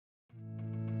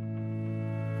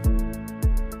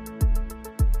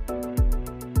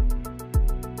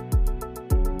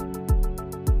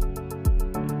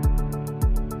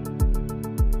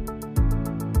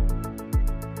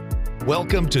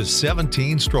Welcome to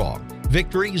 17 Strong.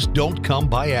 Victories don't come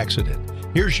by accident.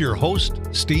 Here's your host,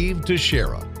 Steve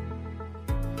Teixeira.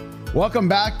 Welcome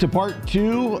back to part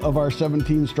 2 of our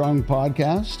 17 Strong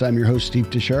podcast. I'm your host, Steve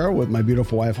Teixeira, with my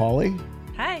beautiful wife, Holly.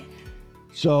 Hi.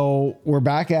 So we're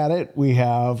back at it. We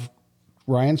have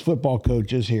Ryan's football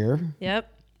coaches here. Yep.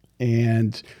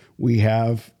 And we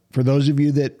have, for those of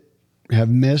you that have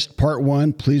missed part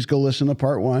 1, please go listen to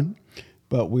part 1.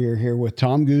 But we are here with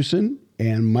Tom Goosen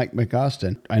and Mike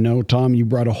McAustin. I know, Tom, you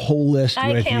brought a whole list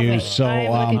with can't you. wait. So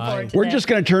I'm looking forward to we're this. just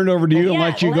going to turn it over to you and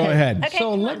let you go ahead. Okay,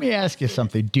 So come let on. me ask you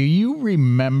something. Do you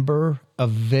remember a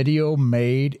video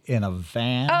made in a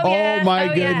van? Oh, yeah. my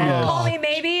Yeah. goodness. Call me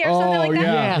maybe or something like that.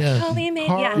 yeah. Yes. Call me maybe.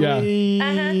 Carly.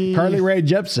 Yeah. Carly Rae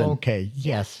Jepsen. Okay,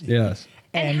 yes. Yes.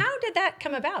 And how did that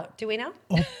come about? Do we know?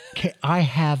 Okay, I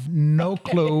have no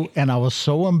clue, and I was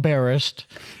so embarrassed.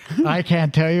 I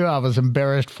can't tell you, I was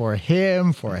embarrassed for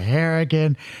him, for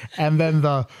Harrigan, and then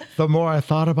the more I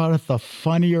thought about it, the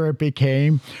funnier it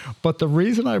became. But the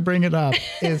reason I bring it up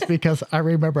is because I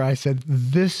remember I said,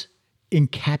 this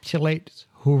encapsulates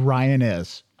who Ryan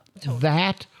is.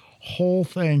 That whole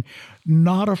thing,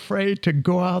 not afraid to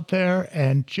go out there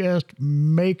and just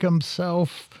make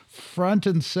himself front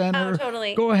and center. Oh,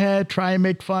 totally. Go ahead, try and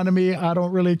make fun of me. I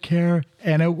don't really care.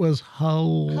 And it was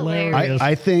hilarious.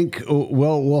 I think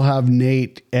we'll have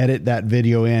Nate edit that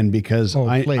video in because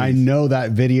I please. know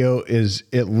that video is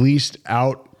at least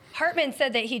out. Hartman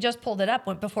said that he just pulled it up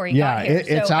before he got here.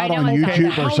 it's so out I know on it's YouTube out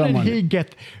or there. How someone. did he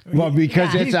get? Well,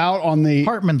 because it's out on the.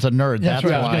 Hartman's a nerd. That's That's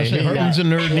right. I why. was going to say, Hartman's a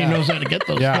nerd and he knows how to get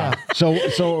those. Yeah. So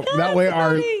that way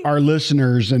our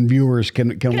listeners and viewers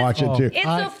can watch it too. It's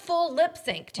a full lip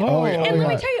sync too. Oh, and let yeah.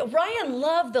 me tell you, Ryan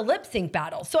loved the lip sync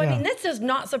battle. So I mean, this does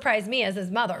not surprise me as his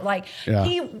mother. Like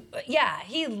he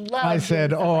loves. I said,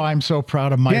 doing stuff "Oh, like I'm so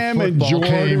proud of my Him and football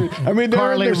Jordan. team." I mean, they're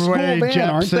Carly in the school Rae band,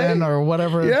 aren't they? Jepsen or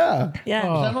whatever. Yeah. that. Yeah.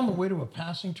 Is that on the way to a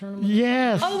passing tournament?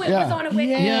 Yes. Oh, it Yeah. was on a way.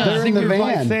 Yeah. They're in the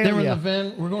van. They were in the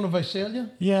van. We're going to Visalia?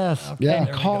 Yes. Yeah. And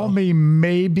There we call me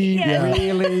maybe. Yes.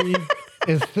 Really?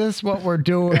 Is this what we're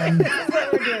doing?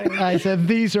 What we're doing. I said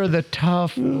these are the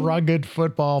tough, rugged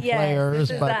football Yes, players,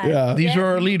 this is but that. Yeah. These are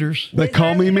our leaders. But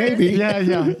call me maybe. yeah.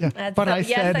 That's But so- I yes,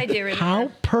 said, I do remember.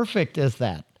 how perfect is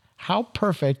that? How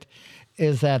perfect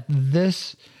is that?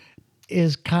 This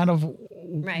is kind of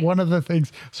Right. one of the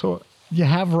things. So you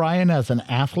have Ryan as an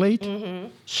athlete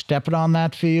stepping on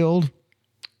that field.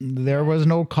 There was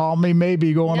no call me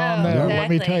maybe going on No, there. Let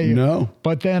me exactly. tell you. No.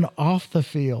 But then off the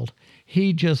field,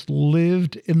 he just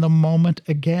lived in the moment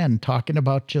again, talking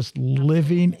about just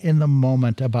living in the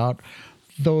moment, about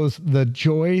the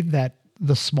joy that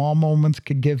the small moments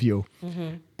could give you.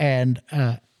 And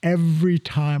every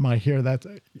time I hear that,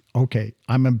 okay,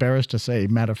 I'm embarrassed to say,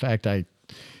 matter of fact, I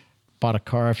bought a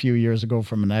car a few years ago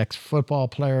from an ex-football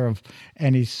player,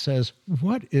 and he says,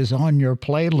 "What is on your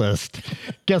playlist?"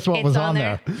 Guess what It's was on on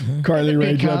there. there? Carly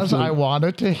Rae Because I Jepsen.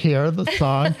 wanted to hear the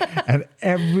song, and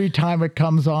every time it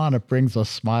comes on, it brings a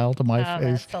smile to my Oh,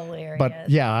 face. that's hilarious. But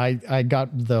yeah, I got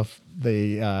the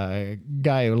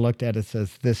guy who looked at it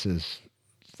says, "This is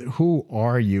who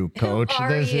are you, Coach? are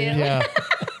this you?" is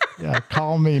yeah.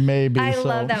 Call me maybe." I So-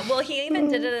 love that. Well, he even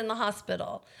did it in the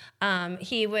hospital.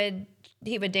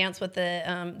 He would dance with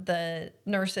the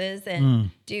nurses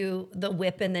and do the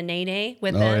whip and the nay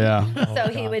with them. yeah. So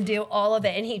he would do all of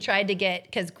it, and he tried to get,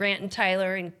 because Grant and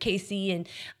Tyler and Casey and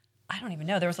I don't even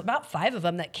know, there was about 5 of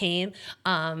them that came.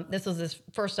 This was his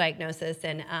first diagnosis,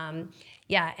 and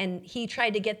and he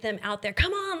tried to get them out there.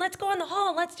 Come on, let's go in the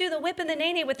hall. Let's do the whip and the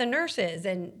nay with the nurses.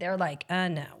 And they're like,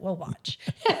 no, we'll watch.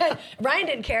 Ryan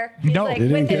didn't care. He's No, like, he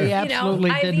with didn't his, care. He absolutely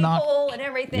did IV not. pole and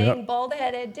everything, Yep. bald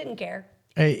headed, didn't care.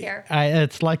 Hey, care.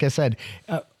 it's like I said.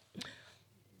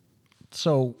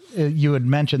 So you had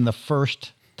mentioned the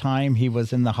first time he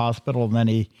was in the hospital, and then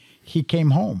he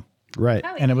came home, Right.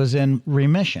 Oh, and it was in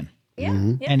remission. Yeah.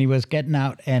 yeah. And he was getting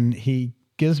out, and he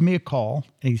gives me a call,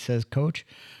 and he says, "Coach,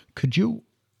 could you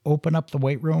open up the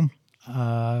weight room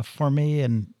for me,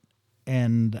 and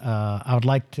I would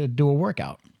like to do a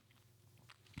workout."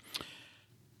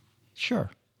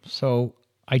 Sure. So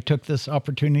I took this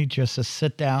opportunity just to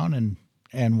sit down,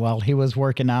 and while he was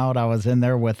working out, I was in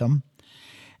there with him,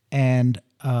 and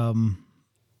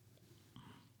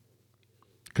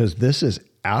Because this is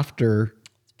after.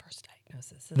 First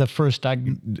diagnosis. the first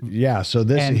Yeah. So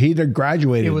And he'd have it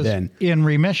graduated was then. in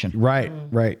remission. Right.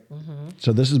 Right.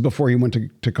 So this is before he went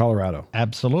to Colorado.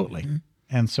 Absolutely.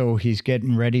 And so he's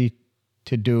getting ready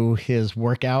to do his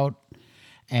workout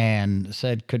and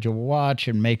said, "Could you watch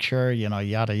and make sure,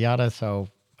 yada, yada." So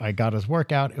I got his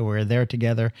workout and we were there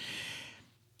together.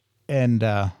 And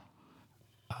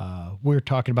we were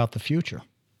talking about the future.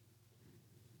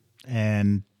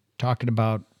 and talking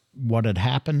about what had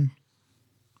happened,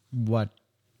 what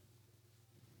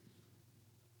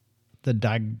the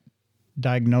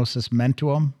diagnosis meant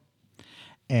to him,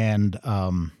 and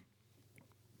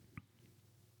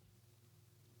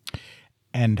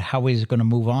how he's going to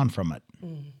move on from it.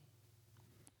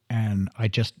 And I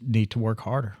just need to work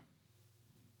harder.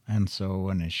 And so,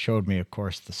 and it showed me, of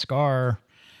course, the scar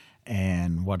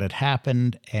and what had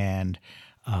happened. And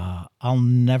I'll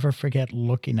never forget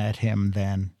looking at him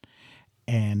then.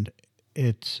 And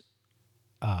it's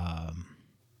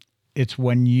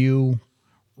when you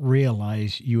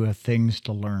realize you have things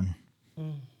to learn.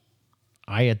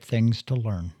 I had things to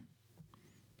learn.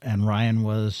 And Ryan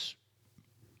was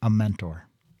a mentor.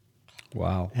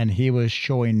 Wow. And he was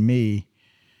showing me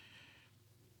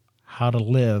how to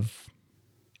live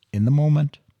in the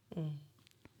moment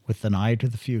with an eye to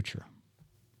the future.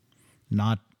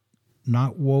 Not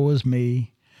woe is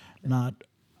me, not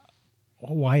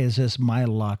why is this my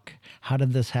luck? How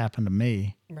did this happen to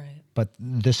me? Right. But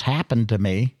this happened to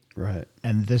me. Right.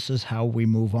 And this is how we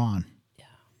move on. Yeah.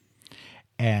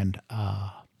 And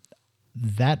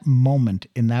that moment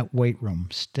in that weight room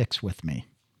sticks with me.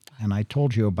 And I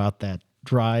told you about that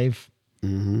drive.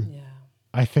 Yeah.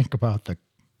 I think about the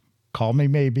call me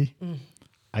maybe.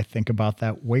 I think about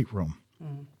that weight room.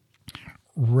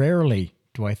 Rarely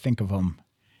do I think of him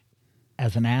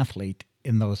as an athlete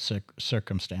in those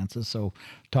circumstances. So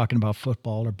talking about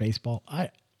football or baseball,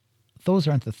 those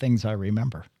aren't the things I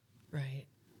remember. Right.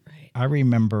 Right. I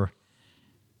remember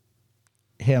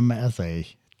him as a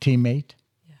teammate.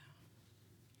 Yeah.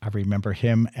 I remember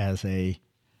him as a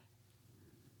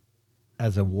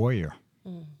warrior.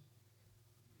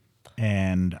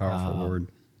 And Powerful word.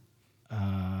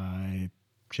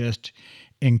 just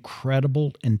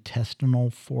incredible intestinal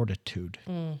fortitude.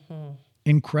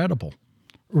 Incredible.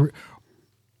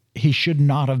 He should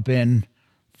not have been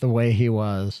the way he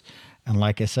was. And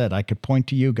like I said, I could point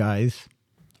to you guys.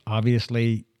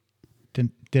 Obviously,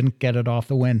 didn't get it off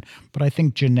the win. But I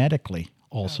think genetically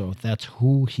also, that's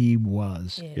who he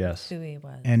was. Yes. Who he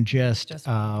was. And just a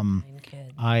fine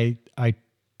kid. I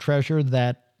treasure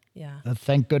that. Yeah.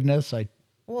 Thank goodness.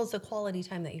 Well, it's the quality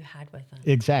time that you had with him.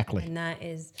 Exactly. And that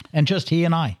is And just he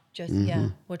and I just, yeah,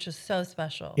 which is so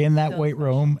special. in that So weight special.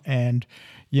 room. And,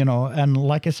 and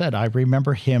like I said, I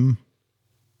remember him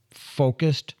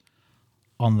focused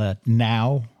on the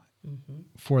now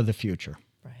for the future.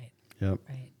 Right. Yep.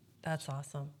 Right. That's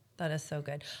awesome. That is so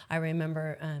good. I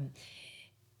remember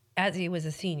as he was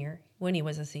a senior, when he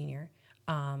was a senior,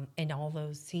 and all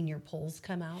those senior polls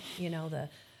come out, the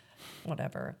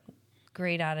whatever,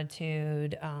 great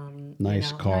attitude,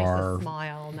 Nice car. nicest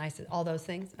smile, nice, all those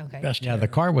things. Okay. Best Yeah, the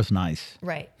car was nice.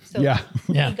 Right. So Yeah.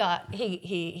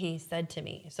 he said to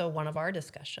me, so one of our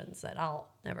discussions that I'll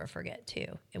never forget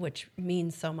too, which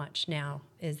means so much now,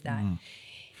 is that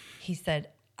he said,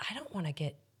 I don't want to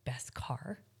get best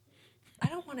car. I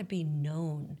don't want to be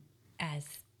known as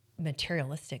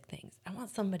materialistic things. I want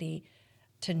somebody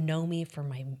to know me for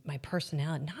my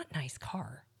personality, not nice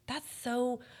car.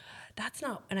 That's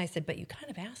not, and I said, but you kind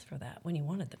of asked for that when you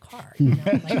wanted the car. Like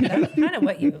that's kind of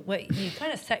what you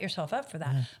kind of set yourself up for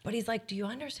that. Yeah. But he's like, do you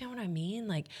understand what I mean?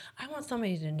 Like, I want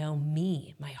somebody to know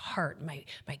me, my heart, my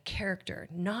character,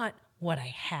 not what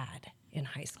I had in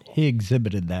high school. He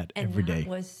exhibited that And every day. that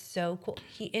was so cool.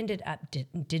 He ended up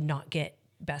did not get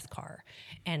best car,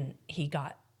 and he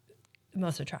got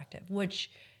most attractive,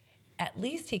 which at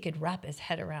least he could wrap his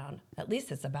head around. At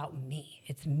least it's about me.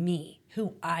 It's me,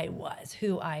 who I was,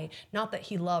 not that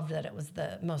he loved that it was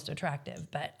the most attractive,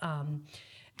 but I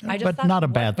just But thought, not a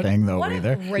bad thing, though,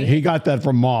 either. He got that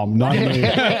from mom, not me.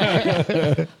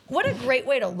 What a great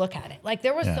way to look at it. Like,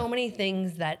 there were so many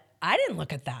things that I didn't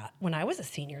look at that when I was a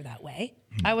senior that way.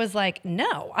 I was like,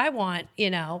 no, I want,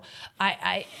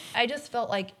 I just felt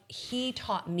like he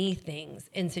taught me things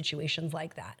in situations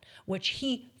like that, which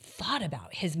he thought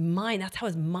about. His mind, that's how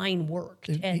his mind worked.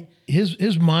 And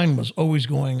His mind was always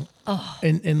going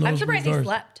in those I'm surprised regards. he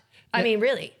slept. I mean,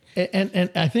 really.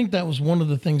 And I think that was one of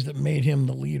the things that made him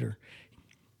the leader.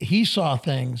 He saw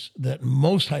things that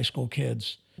most high school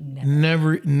kids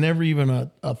never even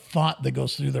a thought that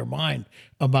goes through their mind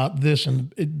about this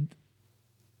and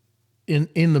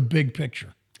in the big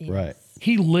picture. Right.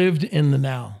 He lived in the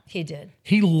now. He did.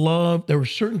 He loved, there were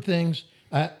certain things.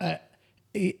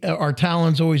 Our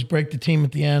Talons always break the team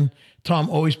at the end. Tom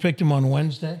always picked him on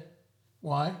Wednesday.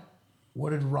 Why? What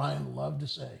did Ryan love to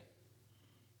say?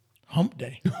 Hump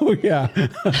day. Oh yeah.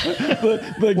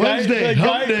 the Wednesday,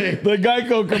 hump day. The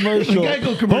Geico commercial. The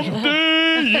Geico commercial. Hump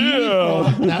day.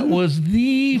 That was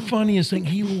the funniest thing.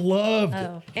 He loved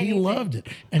it. He anything. loved it.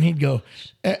 And he'd go,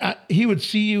 he would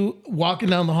see you walking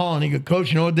down the hall and he'd go, Coach,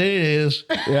 you know what day it is?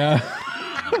 Yeah.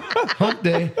 Hump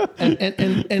day.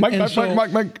 And Mike.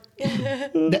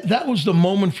 that was the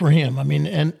moment for him. I mean,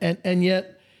 and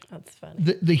yet That's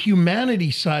funny. the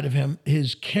humanity side of him,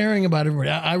 his caring about everybody.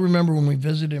 I remember when we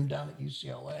visited him down at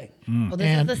UCLA. Well, this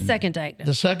And is the second diagnosis.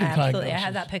 the second Absolutely. I diagnosis.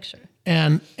 have that picture.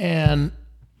 And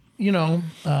you know,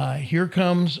 here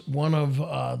comes one of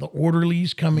the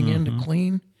orderlies coming in to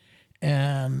clean,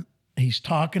 and he's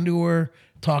talking to her,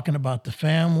 talking about the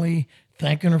family,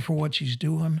 thanking her for what she's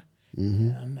doing.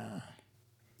 And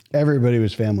Everybody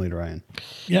was family to Ryan.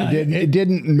 yeah, It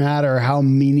didn't matter how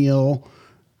menial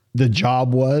the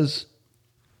job was.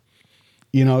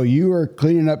 You know, you were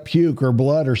cleaning up puke or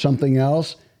blood or something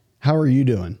else. How are you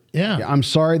doing? Yeah. I'm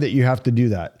sorry that you have to do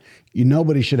that.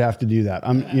 Nobody should have to do that.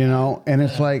 You know, and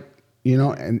it's like, you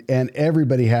know, and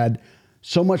everybody had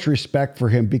so much respect for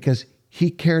him because he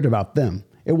cared about them.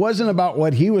 It wasn't about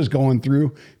what he was going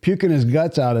through, puking his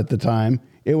guts out at the time.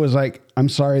 It was like, I'm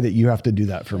sorry that you have to do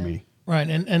that for me. right.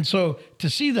 And so to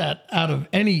see that out of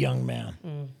any young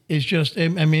man is just, I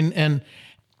mean, and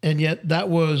yet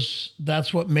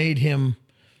that's what made him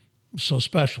so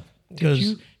special,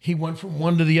 because he went from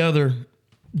one to the other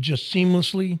just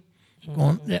seamlessly,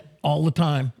 going all the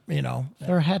time, you know.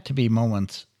 There had to be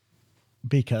moments,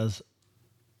 because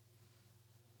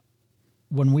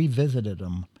when we visited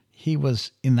him, he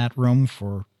was in that room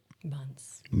for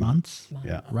months,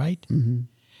 Yeah. right?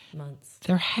 Months.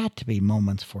 There had to be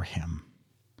moments for him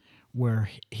where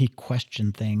he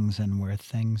questioned things and where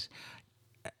things,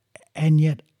 and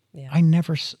yet Yeah. I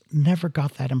never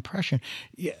got that impression.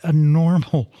 Yeah, a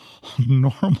normal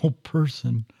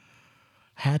person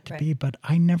had to be, but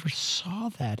I never saw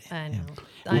that in I him. know.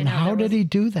 I And know, how there did was- he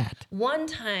do that? One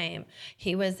time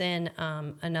he was in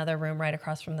another room right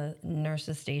across from the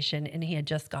nurse's station, and he had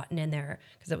just gotten in there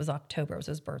because it was October. It was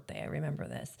his birthday. I remember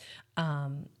this.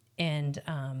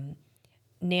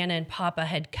 Nana and Papa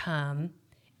had come,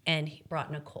 and he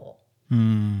brought Nicole,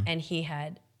 and he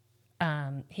had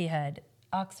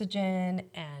oxygen,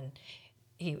 and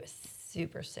he was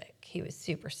super sick. It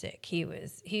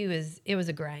was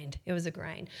a grind. It was a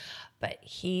grind. But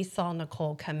he saw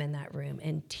Nicole come in that room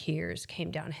and tears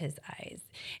came down his eyes.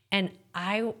 And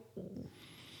I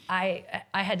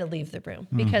had to leave the room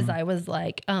because I was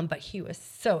like, but he was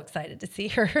so excited to see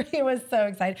her. He was so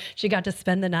excited. She got to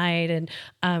spend the night and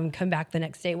come back the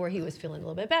next day where he was feeling a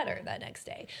little bit better that next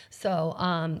day. So,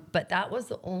 but that was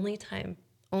the only time.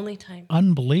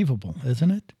 Unbelievable,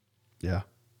 isn't it? Yeah.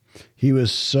 He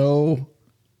was so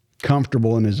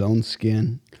comfortable in his own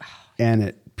skin and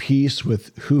at peace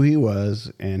with who he was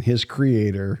and his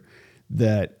creator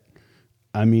that,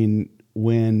 I mean,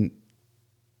 when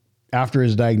after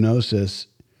his diagnosis,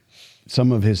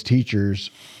 some of his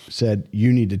teachers said,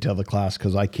 you need to tell the class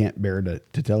because I can't bear to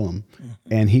tell them.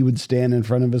 And he would stand in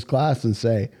front of his class and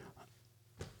say,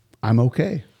 I'm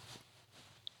okay.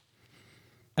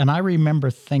 And I remember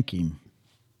thinking,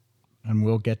 and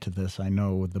we'll get to this, I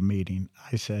know, with the meeting,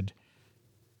 I said,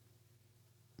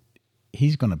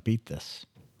 he's going to beat this.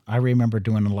 I remember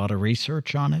doing a lot of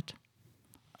research on it,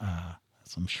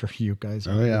 as I'm sure you guys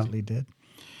obviously did.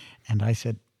 And I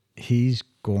said, he's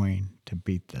going to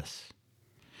beat this.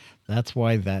 That's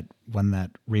why when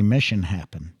that remission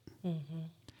happened, I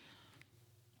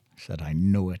said, I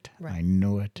knew it. Right. I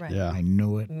knew it. Right. Yeah. I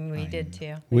knew it. We did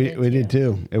too. We did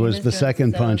too. It was was the doing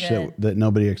second so punch good. that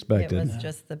nobody It expected. was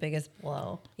just the biggest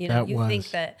blow. You know, That you think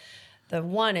was- that the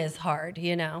one is hard,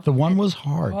 you know. The one was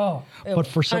hard. Oh, it but was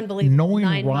for some, unbelievable. knowing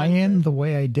 9 months Ryan of- the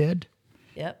way I did,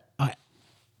 Yep.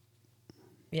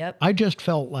 I just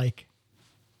felt like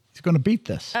he's going to beat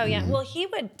this. Oh yeah. Well, he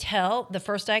would tell the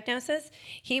first diagnosis.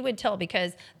 He would tell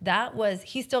because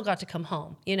he still got to come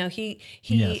home. You know, he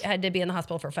Yes. had to be in the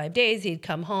hospital for 5 days. He'd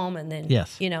come home and then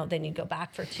Yes. you know, then you'd go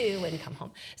back for 2 and come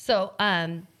home. So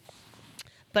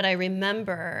but I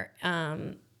remember I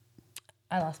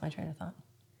lost my train of thought.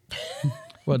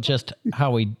 Well, just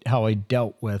how he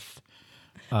dealt with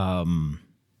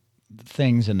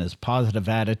things and his positive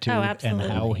attitude, Oh, and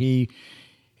how absolutely.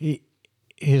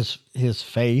 his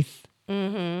faith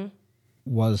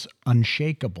was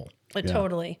unshakable. But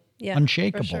totally. Yeah.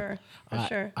 Unshakable. For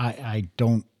sure. I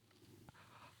don't.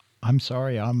 I'm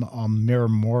sorry. I'm a mere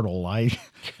mortal.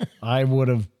 I would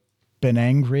have been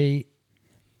angry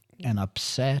and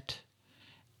upset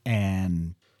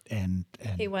and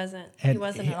He wasn't. He and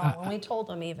wasn't he- at all. When we told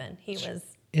him even, he was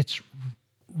it's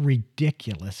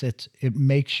ridiculous. It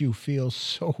makes you feel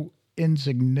so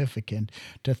insignificant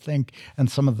to think, and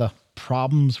some of the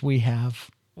problems we have,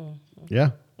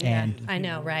 Yeah. And I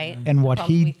know, right? and what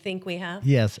Problems he- we think we have.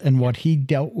 yes, and what he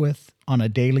dealt with on a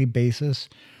daily basis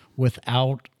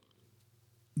without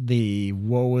the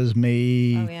woe is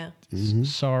me, Oh yeah.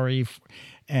 sorry.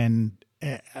 And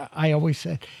I always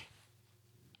said,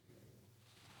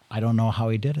 I don't know how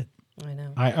he did it. I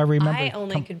know. I remember. I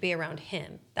only could be around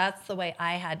him. That's the way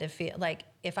I had to feel. Like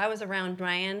if I was around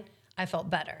Ryan, I felt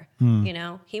better. You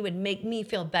know, he would make me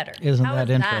feel better. Isn't How that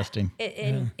is interesting?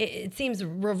 It seems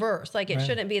reverse. Like it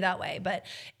shouldn't be that way, but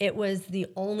it was the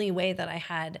only way that I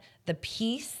had the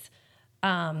peace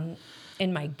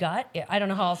in my gut. I don't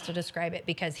know how else to describe it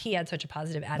because he had such a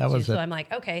positive attitude. was So it. I'm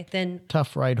like, okay, then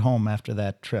Tough ride home after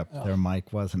that trip there,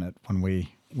 Mike, wasn't it? When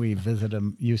we visited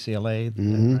him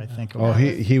UCLA, I think. Oh,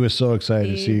 he was so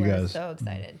excited to see he you was guys. so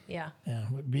excited. Yeah. Yeah,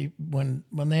 would be when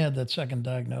they had that second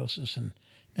diagnosis, and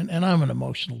I'm an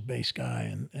emotional based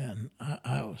guy, and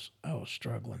I was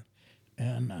struggling,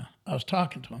 and I was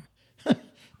talking to him,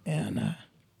 and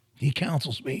he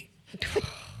counsels me.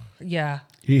 Yeah.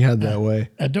 He had that way.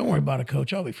 Don't worry about it,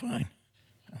 Coach. I'll be fine.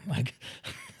 I'm like,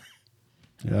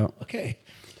 Yeah. okay.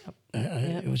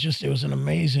 It was an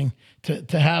amazing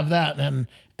to have that, and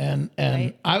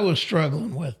Right. I was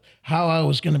struggling with how I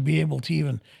was going to be able to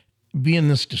even be in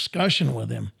this discussion with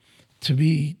him, to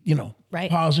be Right.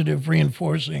 positive,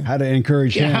 reinforcing. How to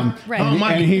encourage him. Right.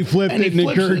 And he flipped it and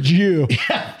flips encouraged you.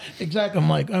 Yeah, exactly.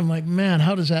 I'm like, man,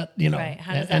 how does that, Right,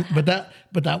 how does that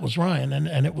but that was Ryan,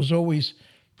 and it was always,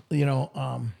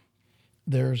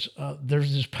 there's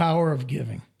this power of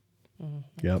giving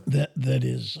Yep. that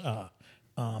is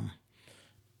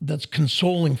that's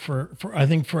consoling for I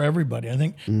think for everybody. I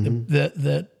think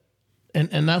that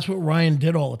and that's what Ryan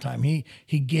did all the time.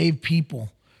 He gave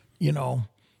people,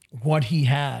 what he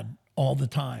had all the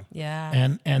time.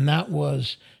 Yeah. And that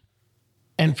was,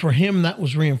 and for him that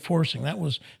was reinforcing. That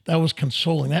was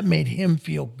consoling. That made him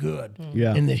feel good.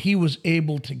 Yeah. And that he was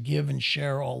able to give and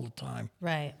share all the time.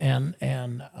 Right. And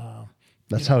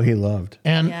That's how he loved.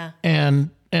 Yeah. and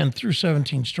through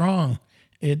 17 Strong,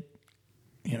 it,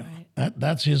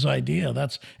 that's his idea.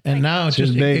 Now it's his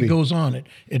just baby. it goes on.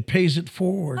 It pays it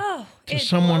forward to it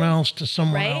someone blows- else, to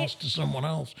someone right? else, to someone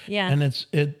else. Yeah. And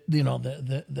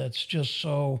that's just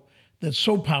so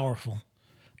powerful.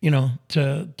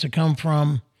 To come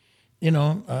from,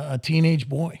 a teenage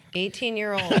boy,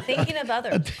 18-year-old thinking of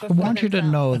others. I want you to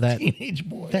know that teenage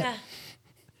boy.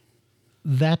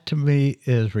 that to me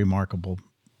is remarkable.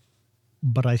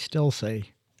 But I still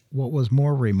say what was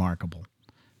more remarkable,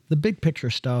 the big picture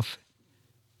stuff,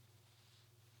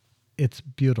 it's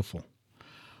beautiful.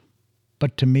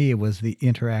 But to me, it was the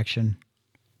interaction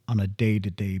on a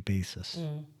day-to-day basis,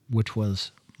 which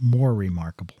was more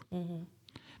remarkable.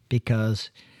 Because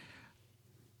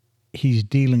he's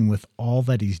dealing with all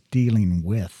that he's dealing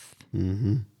with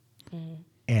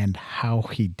and how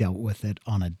he dealt with it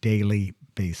on a daily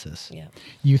basis. Yeah.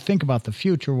 You think about the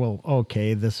future, well,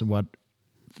 okay, that's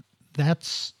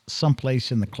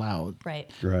someplace in the cloud. Right.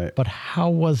 Right. But how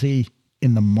was he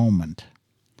in the moment?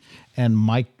 And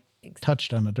Mike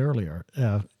touched on it earlier.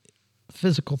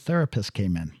 Physical therapist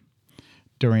came in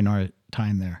during our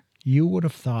time there. You would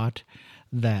have thought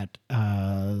that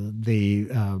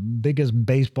the biggest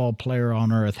baseball player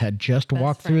on earth had just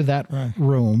walked through that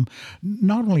room.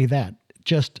 Not only that,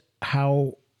 just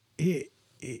how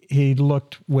he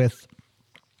looked with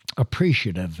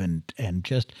appreciative and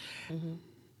just.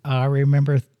 I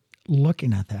remember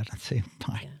looking at that and saying,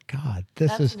 "My God, this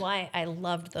That's is." why I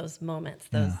loved those moments,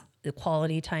 the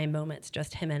quality time moments,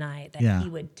 just him and I, that Yeah. he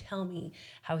would tell me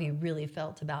how he really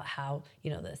felt about how,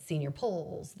 the senior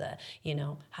polls,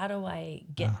 how do I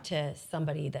get to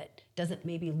somebody that doesn't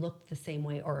maybe look the same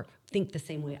way or think the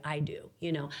same way I do?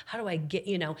 How do I get,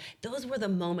 those were the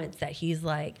moments that he's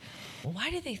like, well, why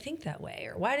do they think that way?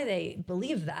 Or why do they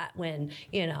believe that when,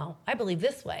 I believe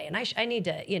this way and I need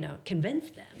to,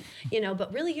 convince them,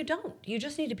 but really you don't. You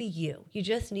just need to be you. You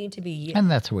just need to be you. And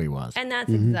that's who he was. And that's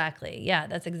exactly,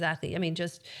 that's exactly. I mean,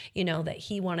 just, that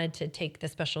he wanted to take the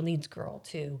special needs girl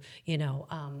to,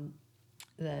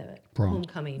 the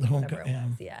homecoming, whatever it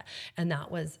was. Yeah. And that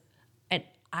was, and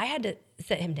I had to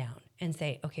sit him down and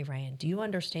say, okay, Ryan, do you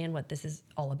understand what this is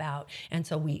all about? And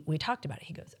so we talked about it.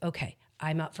 He goes, okay,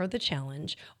 I'm up for the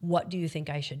challenge. What do you think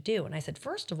I should do? And I said,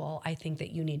 first of all, I think that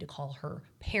you need to call her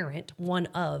parent, one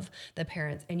of the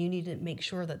parents, and you need to make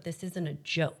sure that this isn't a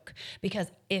joke.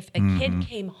 Because if a kid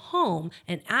came home,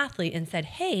 an athlete, and said,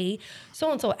 hey,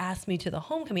 so-and-so asked me to the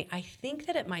homecoming, I think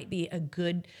that it might be a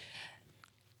good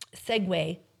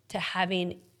segue to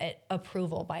having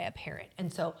approval by a parent.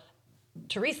 And so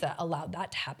Teresa allowed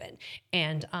that to happen.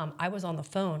 And I was on the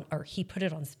phone, or he put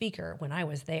it on speaker when I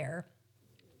was there.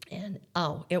 And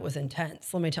it was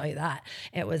intense. Let me tell you that.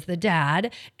 It was the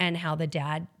dad, and how the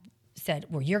dad said,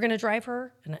 well, you're going to drive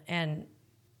her? And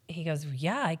he goes,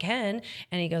 yeah, I can.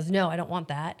 And he goes, no, I don't want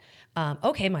that.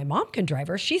 Okay, my mom can drive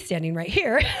her. She's standing right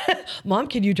here. Mom,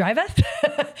 can you drive us?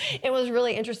 It was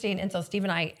really interesting. And so Steve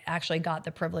and I actually got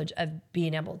the privilege of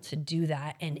being able to do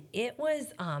that. And it was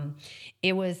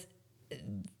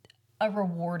a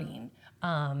rewarding,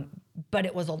 but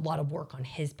it was a lot of work on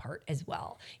his part as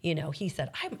well. You know, he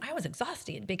said, I was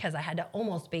exhausted because I had to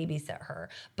almost babysit her,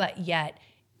 but yet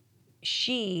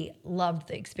she loved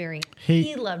the experience.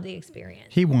 He loved the experience.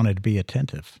 He wanted to be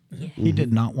attentive. Yeah. He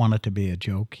did not want it to be a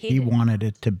joke. He wanted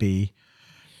it to be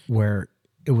where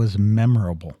it was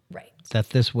memorable. Right. That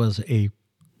this was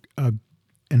an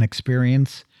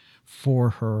experience for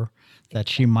her that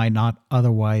she might not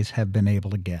otherwise have been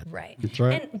able to get. Right. That's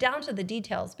right. And down to the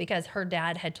details, because her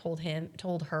dad had told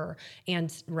her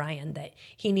and Ryan that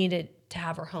he needed to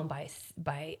have her home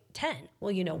by 10.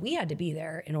 Well, you know, we had to be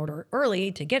there in order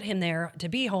early to get him there to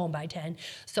be home by 10.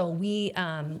 So we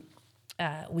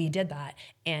did that,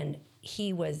 and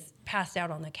he was passed out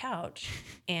on the couch,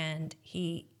 and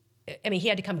he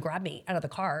had to come grab me out of the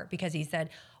car because he said,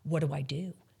 what do I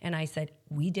do? And I said,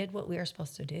 we did what we were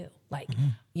supposed to do. Like,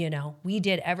 you know, we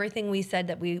did everything we said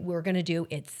that we were going to do.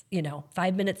 It's,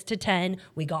 5 minutes to 10.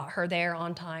 We got her there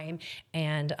on time,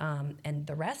 and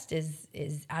the rest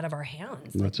is out of our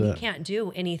hands. That's like, it. We can't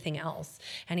do anything else.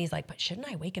 And he's like, but shouldn't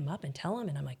I wake him up and tell him?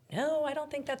 And I'm like, no, I don't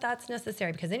think that's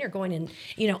necessary, because then you're going in,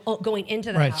 going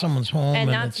into the Right, house. someone's home, and and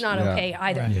that's it's- not Yeah. okay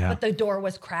either. Right. Yeah. But the door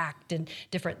was cracked and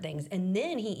different things. And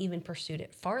then he even pursued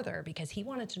it farther because he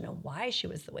wanted to know why she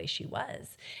was the way she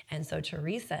was. And so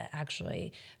Teresa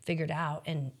actually figured out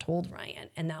and told Ryan,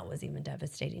 and that was even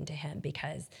devastating to him,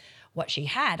 because what she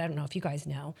had, I don't know if you guys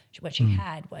know, what she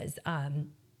had was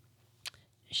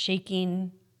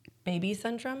shaking baby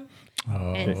syndrome.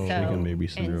 Shaken baby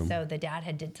syndrome. And so the dad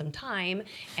had did some time,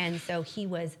 and so he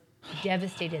was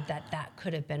devastated that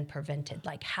could have been prevented.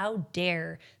 Like, how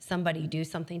dare somebody do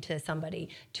something to somebody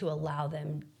to allow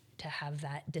them to have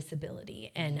that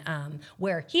disability? And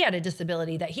where he had a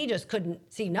disability that he just couldn't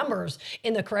see numbers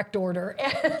in the correct order,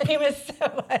 and he was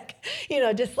so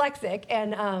dyslexic,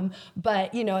 and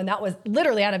but and that was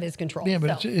literally out of his control. Yeah,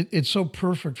 but So, it's so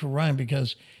perfect for Ryan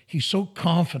because he's so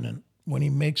confident when he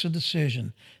makes a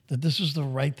decision that this is the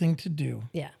right thing to do.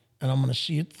 yeah, And I'm going to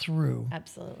see it through.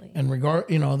 absolutely. And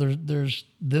there's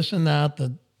this and that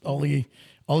all the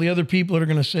other people that are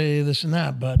going to say this and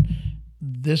that, but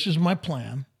this is my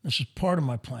plan. This is part of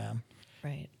my plan.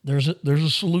 Right. There's a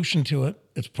solution to it.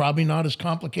 It's probably not as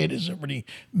complicated as everybody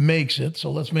makes it.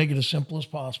 So let's make it as simple as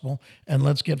possible, and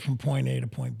let's get from point A to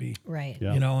point B. Right.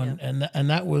 Yeah. And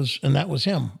that was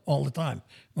him all the time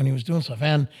when he was doing stuff,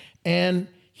 and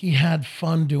he had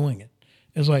fun doing it.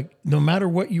 It was like, no matter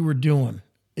what you were doing,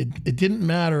 it didn't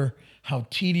matter how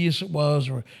tedious it was,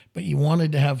 but you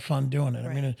wanted to have fun doing it.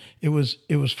 Right. I mean, it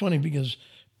was funny because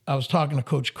I was talking to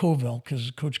Coach Coville,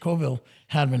 because Coach Coville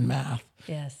had him in math.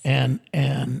 Yes.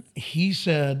 And he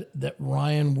said that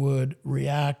Ryan would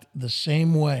react the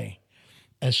same way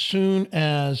as soon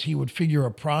as he would figure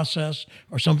a process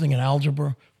or something in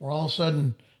algebra, where all of a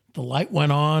sudden the light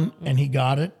went on and he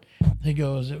got it. He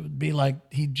goes, it would be like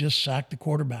he just sacked the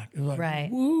quarterback. It was like, Right.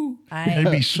 woo. Right.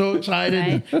 He'd be so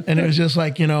excited. And it was just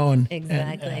like,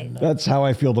 Exactly. That's how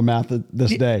I feel the math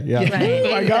this day. Yeah.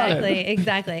 Right. I got it.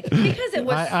 Exactly. Because it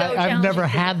was so I've challenging. never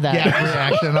had that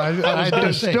reaction. I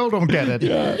gonna say. still don't get it.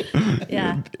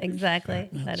 Yeah, exactly.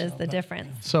 That is the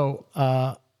difference. So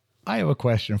I have a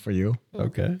question for you.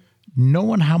 Okay.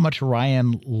 Knowing how much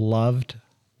Ryan loved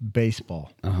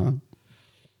baseball,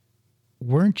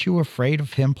 weren't you afraid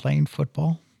of him playing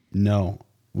football? No,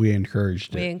 we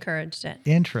encouraged We it. encouraged it.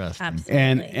 Interesting.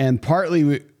 Absolutely. And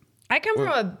partly I come from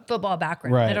a football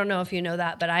background. Right. I don't know if you know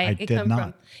that, but I did come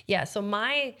not. from so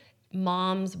my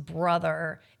mom's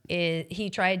brother he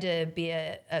tried to be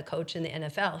a coach in the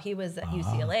NFL. He was a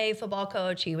UCLA football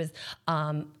coach. He was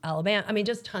Alabama. I mean,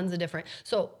 just tons of different.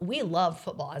 So we loved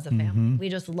football as a family. We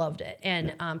just loved it.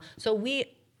 And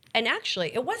and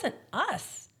actually it wasn't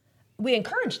us. We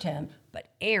encouraged him, but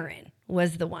Aaron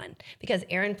was the one, because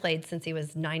Aaron played since he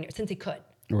was 9 years, since he could.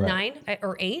 Right. 9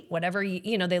 or 8, whatever,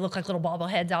 they look like little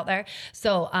bobbleheads out there.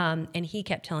 So, and he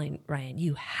kept telling Ryan,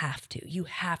 you have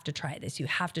to try this. You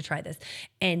have to try this.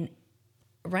 And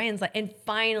Ryan's like, and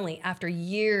finally, after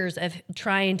years of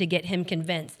trying to get him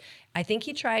convinced, I think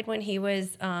he tried when he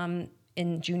was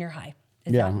in junior high.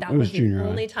 That it was was the junior high.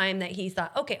 only time that he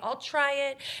thought, okay, I'll try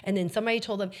it. And then somebody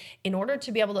told him, in order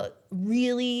to be able to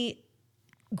really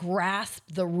grasp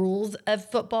the rules of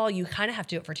football, you kind of have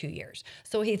to do it for 2 years.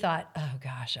 So he thought, oh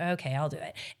gosh, okay, I'll do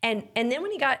it. And then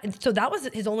when so that was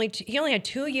his he only had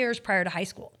 2 years prior to high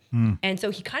school. And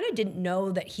so he kind of didn't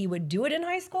know that he would do it in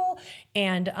high school.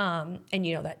 And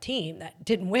that team that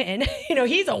didn't win,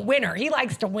 he's a winner. He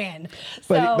likes to win.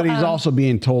 But he's also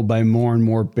being told by more and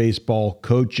more baseball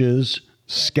coaches,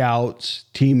 scouts,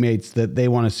 teammates that they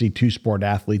want to see 2-sport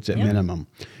athletes at minimum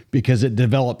because it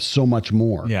develops so much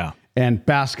more. Yeah. And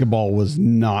basketball was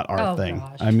not our thing.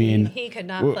 Gosh. I mean, he could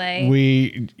not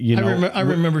play. I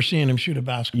remember seeing him shoot a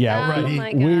basketball. Yeah, Oh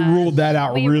my we gosh. ruled that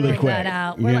out We really ruled quick. that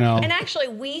out. And actually,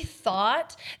 we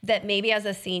thought that maybe as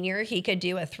a senior he could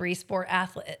do a 3-sport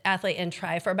athlete and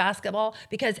try for basketball.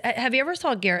 Because have you ever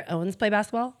saw Garrett Owens play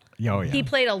basketball? Oh, yeah. He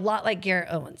played a lot like Garrett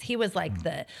Owens. He was like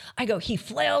he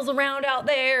flails around out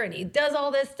there and he does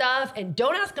all this stuff. And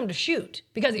don't ask him to shoot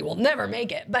because he will never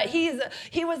make it. But he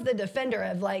was the defender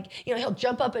of he'll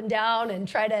jump up and down and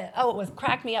try to. Oh, it was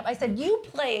crack me up. I said, you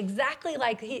play exactly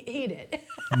like he did.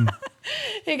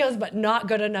 He goes, but not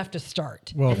good enough to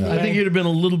start. Well, I think he'd have been a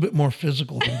little bit more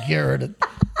physical than Garrett.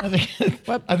 I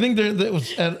think there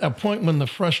was at a point when the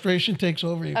frustration takes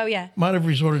over. You might have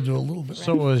resorted to a little bit.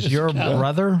 So was your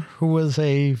brother who was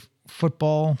a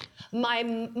football?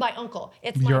 My uncle.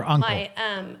 It's Your uncle. My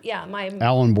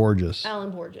Alan Borges.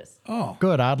 Alan Borges. Oh,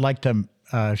 Good. I'd like to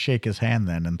shake his hand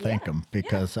then and thank him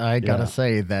because I gotta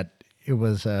say that it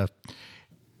was a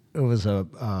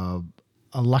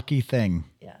lucky thing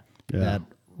that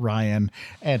Ryan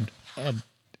and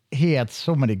he had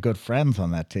so many good friends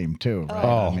on that team too.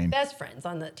 Right? Best friends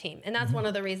on the team, and that's one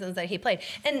of the reasons that he played.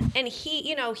 And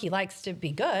he, he likes to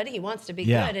be good. He wants to be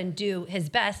good and do his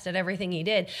best at everything he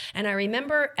did. And I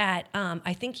remember at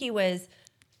I think he was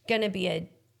going to be a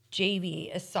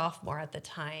JV, a sophomore at the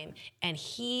time, and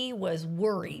he was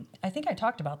worried. I think I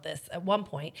talked about this at one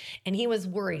point, and he was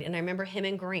worried. And I remember him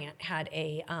and Grant had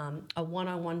a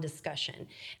one-on-one discussion,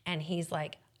 and he's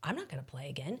like, I'm not going to play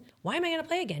again. Why am I going to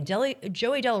play again?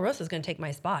 Joey De La Rosa is going to take my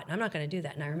spot, and I'm not going to do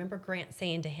that. And I remember Grant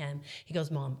saying to him, he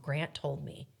goes, Mom, Grant told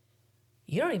me,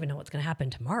 you don't even know what's going to happen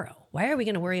tomorrow. Why are we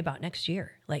going to worry about next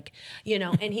year? And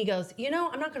he goes,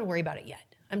 I'm not going to worry about it yet.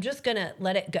 I'm just going to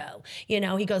let it go.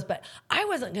 He goes, but I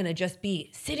wasn't going to just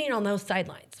be sitting on those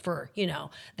sidelines for,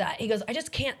 that. He goes, I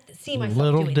just can't see myself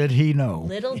Little doing did that. he know.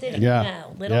 Little did he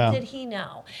know. Little did he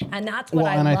know. And that's what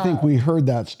I think we heard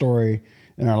that story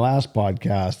in our last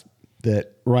podcast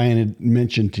that Ryan had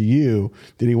mentioned to you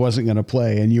that he wasn't going to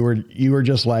play, and you were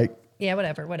just like, yeah,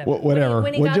 whatever. When he we'll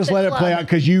got just the let it play club. out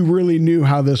because you really knew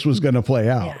how this was going to play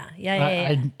out.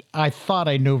 Yeah. I thought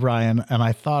I knew Ryan, and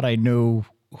I thought I knew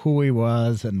who he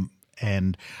was,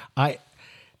 and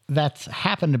that's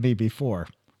happened to me before,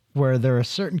 where there are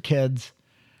certain kids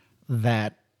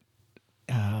that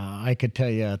I could tell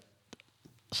you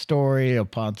story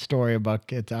upon story about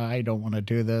kids. I don't want to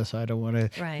do this. I don't want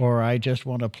to, or I just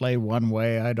want to play one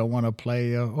way. I don't want to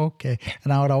play. Okay,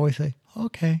 and I would always say,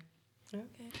 okay.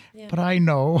 Yeah. But I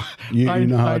know, You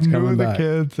know how it's I knew coming the back.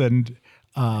 kids, and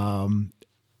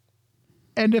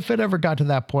if it ever got to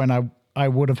that point, I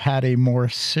would have had a more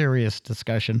serious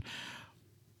discussion.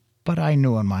 But I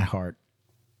knew in my heart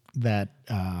that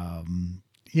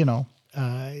he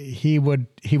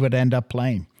would end up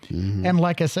playing. Mm-hmm. And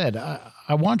like I said,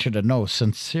 I want you to know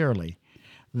sincerely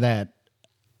that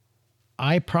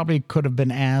I probably could have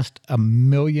been asked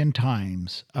 1,000,000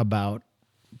 times about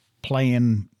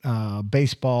playing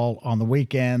baseball on the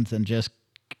weekends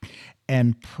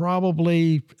and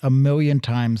probably 1,000,000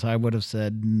 times I would have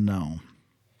said no.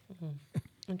 Mm-hmm.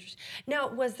 Interesting. Now,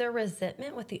 was there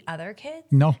resentment with the other kids?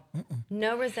 No.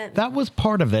 No resentment. That was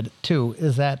part of it too,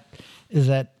 is that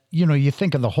you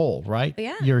think of the whole, right?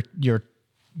 Yeah.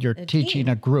 You're teaching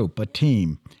a group, a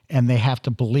team, and they have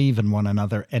to believe in one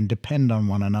another and depend on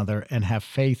one another and have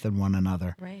faith in one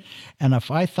another. Right. And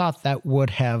if I thought that would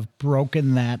have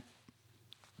broken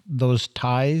those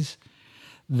ties,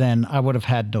 then I would have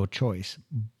had no choice.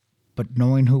 But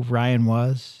knowing who Ryan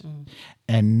was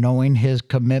and knowing his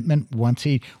commitment, once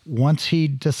he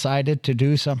decided to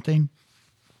do something,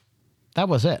 that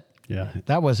was it. Yeah.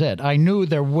 That was it. I knew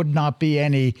there would not be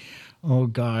any, oh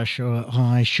gosh,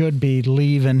 I should be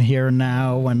leaving here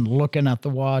now and looking at the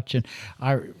watch. And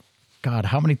God,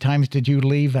 how many times did you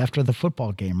leave after the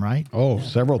football game, right? Oh,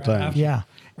 several times. Yeah.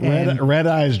 Red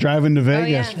Eyes driving to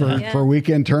Vegas for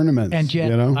weekend tournaments. And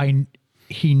yet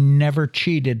he never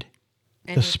cheated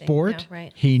the Anything, sport. no,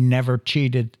 right. He never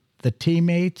cheated the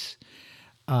teammates.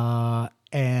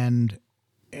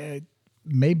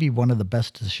 maybe one of the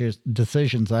best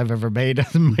decisions I've ever made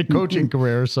in my coaching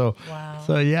career. So,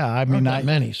 so yeah, I mean, Not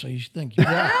many, so you should think.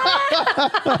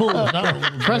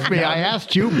 Trust me, I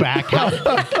asked you back.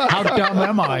 How dumb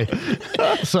am I?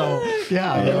 So,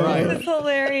 yeah, you're right. That's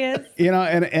hilarious. You know,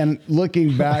 and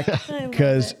looking back,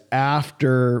 because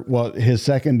after his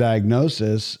second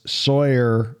diagnosis,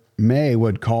 Sawyer May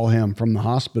would call him from the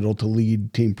hospital to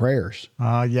lead team prayers.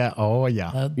 Yeah. Oh,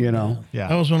 yeah. You know,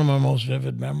 That was one of my most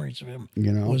vivid memories of him.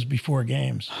 You know? Was before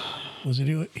games. Was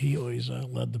that he always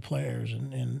led the players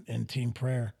in team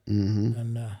prayer. Mm-hmm.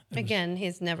 And Again,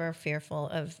 he's never fearful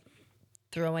of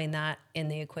throwing that in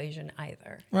the equation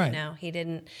either. Right. You know,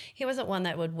 he wasn't one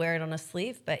that would wear it on a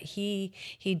sleeve, but he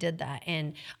did that.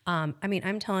 And I mean,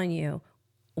 I'm telling you,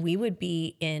 we would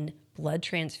be in blood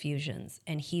transfusions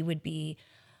and he would be,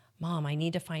 Mom, I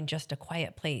need to find just a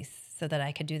quiet place so that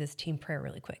I could do this team prayer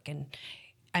really quick. And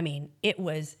I mean, it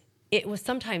was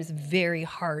sometimes very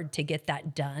hard to get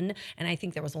that done. And I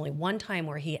think there was only one time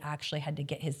where he actually had to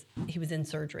he was in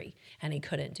surgery and he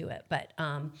couldn't do it. But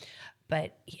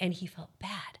he felt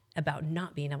bad about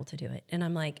not being able to do it. And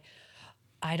I'm like,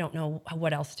 I don't know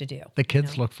what else to do. The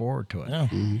kids look forward to it. I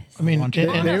mean, On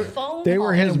a phone they were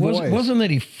call. his boys. it wasn't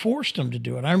that he forced him to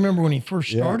do it. I remember when he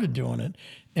first started doing it,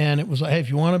 and it was like, hey, if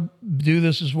you want to do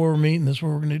this, this is where we're meeting, this is what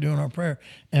we're going to do in our prayer.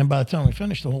 And by the time we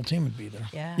finished, the whole team would be there.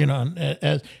 Yeah. You know,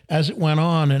 and as it went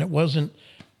on, and it wasn't,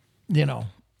 you know,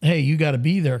 hey, you got to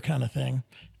be there kind of thing.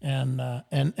 And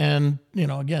you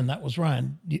know, again, that was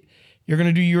Ryan. You're going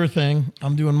to do your thing.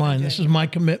 I'm doing mine. This is my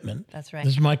commitment. That's right.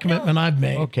 This is my commitment I've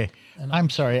made. Okay. I'm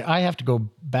sorry. I have to go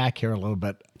back here a little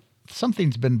bit.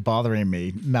 Something's been bothering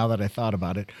me now that I thought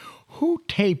about it. Who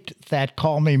taped that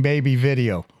Call Me Maybe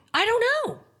video? I don't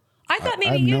know. I thought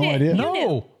maybe have you no did. idea. You No.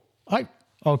 knew.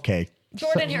 Okay.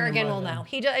 Jordan Harrigan will know.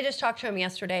 I just talked to him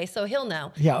yesterday, so he'll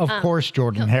know. Yeah, of course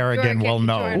Jordan Harrigan will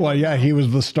know. Jordan- Well, yeah, he was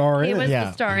the star He in was it.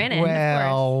 the star in it.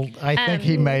 Well, of course. I think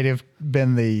he might have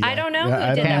been the. I don't know Yeah, I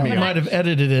who did don't that. know. but He I- might have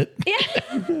edited it,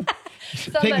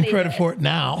 somebody taking credit did. for it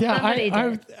now. Yeah, Somebody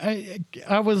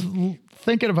I was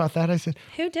thinking about that. I said,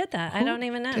 Who did that? I don't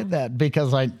even know. did that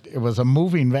because it was a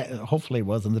moving van. Hopefully, it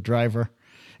wasn't the driver.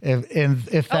 If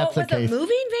that's oh, the it was case, a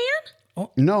moving van?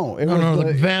 No, it was No, the,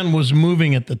 the van was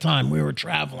moving at the time. We were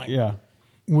traveling. yeah.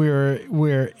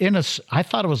 we're in a. I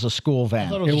thought it was a school van. I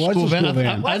thought it was It a was school a van. school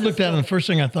van. I looked at it, and the first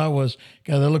thing I thought was,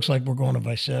 God, that looks like we're going to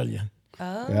Visalia.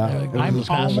 Yeah, it I'm was a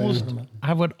school almost. van.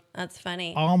 I would That's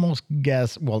funny. almost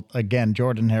guess. Well, again,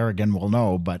 Jordan Harrigan will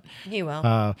know, but He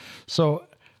will. so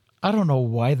I don't know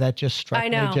why that just struck I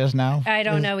know. me just now. I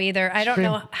don't know either. I don't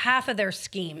Stream- know half of their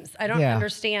schemes. I don't Yeah.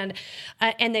 understand,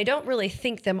 and they don't really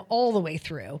think them all the way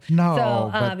through. No, So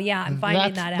but yeah, I'm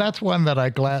finding that out. That's one that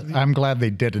I'm glad they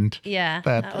didn't. Yeah,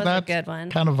 But that was a that's good one.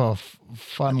 kind of a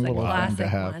fun It's a little thing to classic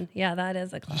have. one. Yeah, that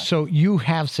is a classic. So you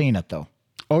have seen it though.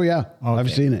 Oh yeah, I've Okay.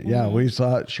 seen it. Yeah, we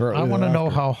saw it shortly. I want to know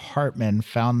thereafter. how Hartman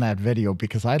found that video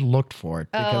because I looked for it.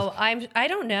 Because, Oh, I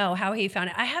don't know how he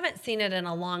found it. I haven't seen it in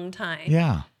a long time.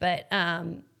 yeah, But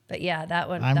yeah, that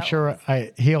one. I'm that sure was-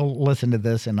 he'll listen to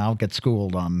this and I'll get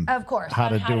schooled on Of course. how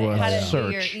on to do a how to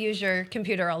search. use your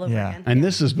computer all over Yeah. again. And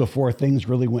this is before things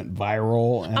really went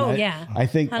viral. And Oh, yeah. I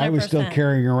think I was still 100%.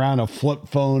 carrying around a flip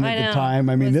phone I at know. the time.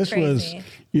 I It mean, this crazy. was,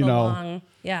 you The know, long-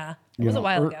 yeah, it was a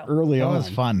while ago. early That on. was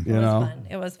fun. You It was know, fun.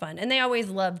 It was fun, and they always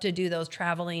love to do those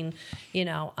traveling,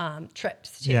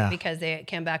 trips too, Yeah. because they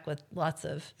come back with lots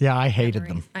of. Yeah, I hated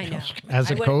them. I know. As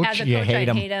a I would- coach, as a you coach, hate I'd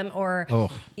 'em. hate them, or Oh.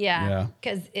 yeah, Yeah.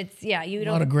 because it's you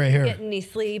don't lot of gray hair. get any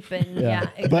sleep, and yeah,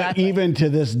 exactly. But even to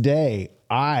this day,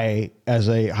 I, as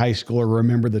a high schooler,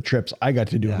 remember the trips I got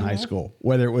to do in high school,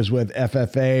 whether it was with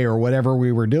FFA or whatever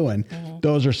we were doing. Mm-hmm.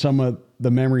 Those are some of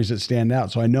the memories that stand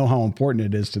out. So I know how important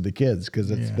it is to the kids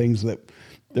because it's things that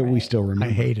we still remember. I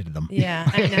hated them. yeah,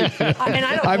 I know. And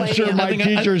I don't. I'm blame sure you. my think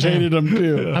teachers hated them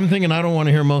too. I'm thinking I don't want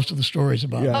to hear most of the stories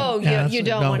about it. Oh, you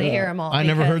don't want to hear them all. I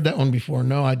never because- heard that one before.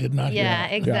 No, I did not Yeah,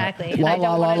 hear exactly. La, I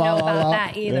la, don't la, want to la, know la, about la.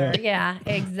 that either. Yeah,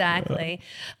 exactly.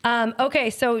 Okay,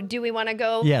 so do we want to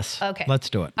go? Yes. Okay. Let's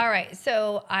do it. All right.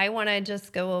 So I want to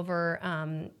just go over.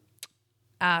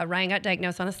 Ryan got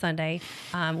diagnosed on a Sunday.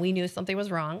 We knew something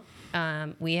was wrong.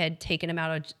 We had taken him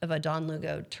out of a Don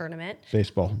Lugo tournament.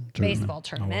 Baseball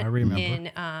Tournament. I remember.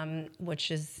 In,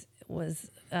 which was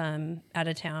out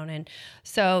of town, and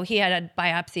so he had a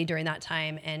biopsy during that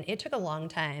time, and it took a long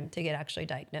time to get actually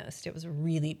diagnosed. It was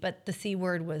really, but the C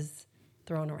word was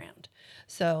thrown around.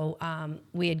 So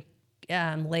we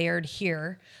had Laird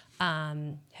here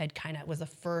was the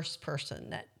first person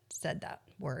that said that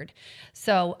word.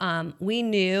 So we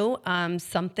knew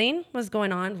something was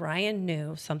going on. Ryan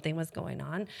knew something was going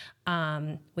on.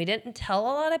 We didn't tell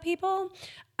a lot of people,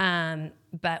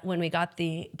 but when we got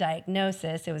the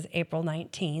diagnosis, it was April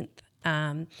 19th.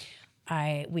 Ryan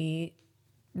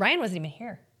wasn't even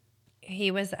here.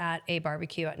 He was at a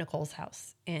barbecue at Nicole's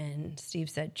house, and Steve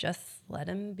said, just let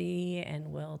him be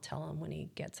and we'll tell him when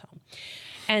he gets home.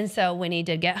 And so when he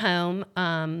did get home,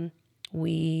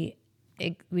 we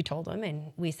told him,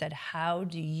 and we said, how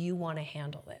do you want to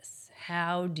handle this?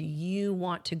 How do you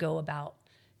want to go about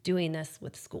doing this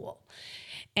with school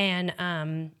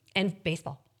and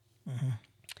baseball? Mm-hmm.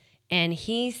 And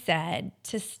he said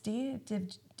to Steve, do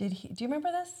you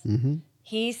remember this? Mm-hmm.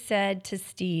 He said to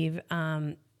Steve,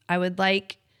 I would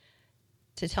like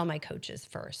to tell my coaches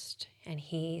first. And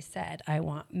he said, I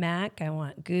want Mac, I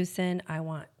want Goosen, I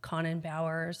want Conan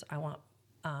Bowers, I want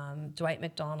Dwight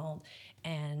McDonald,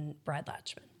 and Brad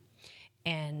Latchman.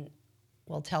 And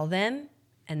we'll tell them,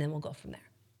 and then we'll go from there.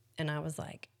 And I was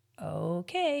like,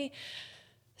 okay.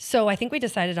 So I think we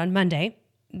decided on Monday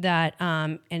that,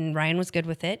 and Ryan was good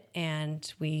with it. And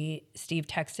Steve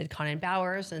texted Conan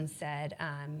Bowers and said,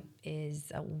 I'm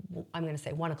going to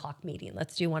say 1 o'clock meeting.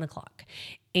 Let's do 1 o'clock.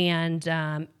 And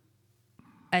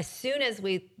as soon as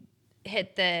we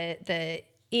hit the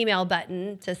email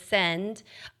button to send,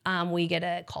 we get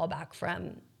a call back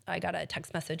I got a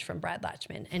text message from Brad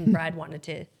Latchman, and Brad wanted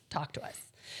to talk to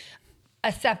us,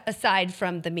 aside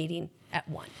from the meeting at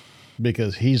 1.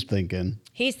 Because he's thinking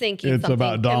it's something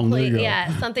about Don Lugo.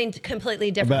 Yeah, something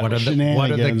completely different. About What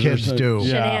do the kids do?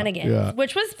 Shenanigans,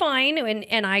 which was fine.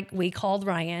 And we called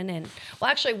Ryan, and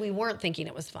actually we weren't thinking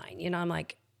it was fine. I'm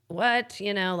like, what?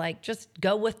 Just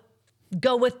go with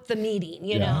the meeting,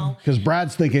 you know? Because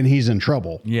Brad's thinking he's in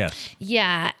trouble. Yes.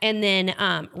 Yeah. And then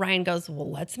Ryan goes, well,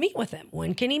 let's meet with him.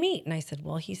 When can he meet? And I said,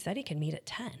 well, he said he can meet at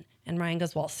 10. And Ryan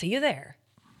goes, well, I'll see you there.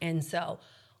 And so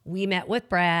we met with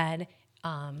Brad.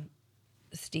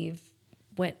 Steve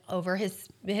went over his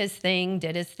thing,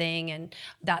 did his thing. And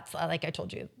that's, like I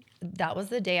told you, that was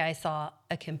the day I saw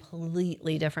a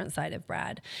completely different side of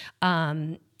Brad.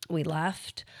 We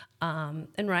left, and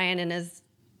Ryan in his,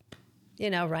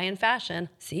 Ryan fashion,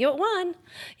 see you at 1,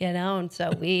 and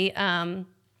so we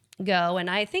go. And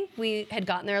I think we had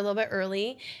gotten there a little bit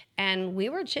early, and we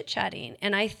were chit-chatting.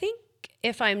 And I think,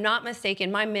 if I'm not mistaken,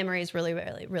 my memory is really,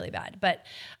 really, really bad. But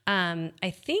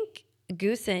I think,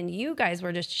 Goosen, you guys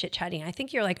were just chit-chatting. I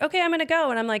think you're like, okay, I'm going to go.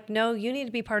 And I'm like, no, you need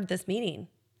to be part of this meeting.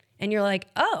 And you're like,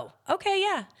 oh, okay,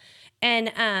 yeah.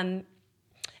 And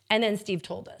then Steve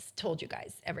told you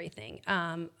guys everything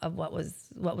of what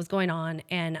was going on.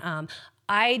 And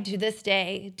I, to this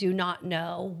day, do not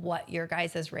know what your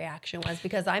guys' reaction was,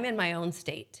 because I'm in my own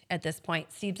state at this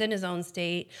point. Steve's in his own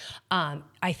state.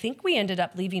 I think we ended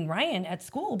up leaving Ryan at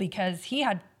school because he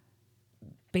had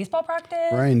baseball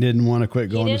practice. Ryan didn't want to quit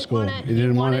going to school.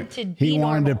 He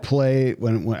wanted to play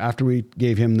when after we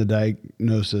gave him the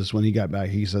diagnosis. When he got back,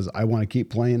 he says, I want to keep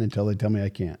playing until they tell me I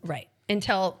can't. Right.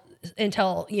 Until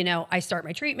I start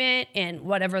my treatment and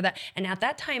whatever that. And at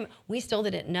that time, we still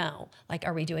didn't know. Like,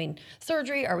 are we doing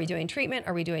surgery? Are we doing treatment?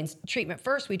 Are we doing treatment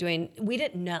first? We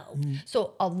didn't know.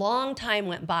 So a long time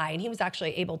went by, and he was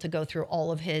actually able to go through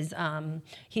all of his.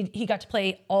 He got to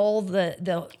play all the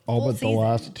all but season. the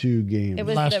last 2 games. It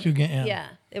was last 2 games. Yeah,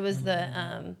 it was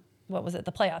the what was it?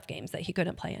 The playoff games that he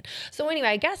couldn't play in. So anyway,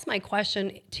 I guess my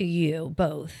question to you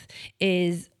both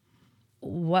is,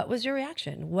 what was your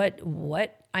reaction? What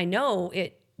I know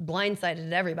it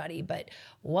blindsided everybody, but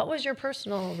what was your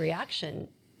personal reaction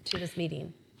to this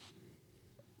meeting?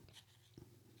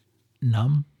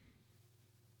 Numb.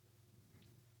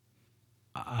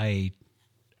 I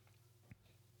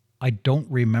don't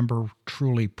remember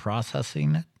truly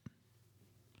processing it.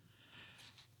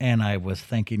 And I was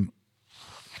thinking,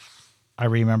 I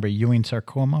remember Ewing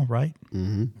sarcoma, right?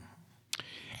 Mm-hmm.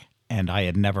 And I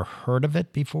had never heard of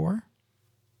it before.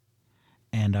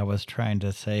 And I was trying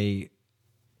to say,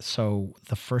 so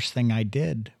the first thing I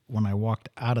did when I walked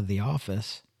out of the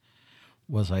office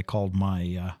was I called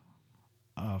my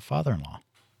father-in-law,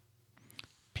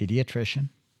 pediatrician,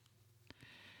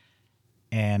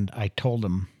 and I told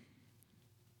him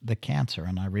the cancer.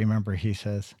 And I remember he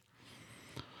says,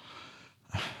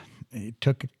 he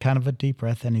took kind of a deep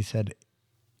breath and he said,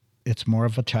 it's more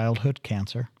of a childhood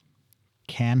cancer.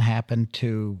 Can happen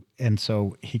to, and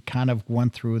so he kind of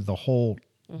went through the whole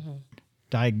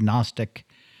diagnostic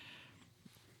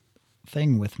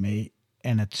thing with me,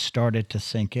 and it started to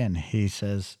sink in. He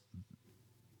says,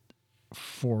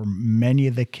 for many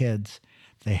of the kids,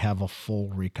 they have a full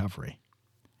recovery.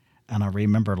 And I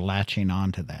remember latching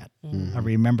on to that. I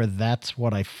remember that's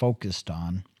what I focused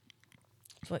on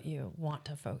That's what you want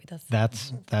to focus.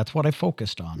 That's what I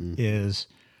focused on is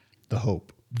The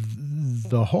hope.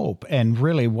 the hope. And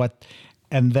really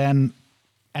and then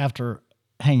after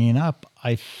hanging up,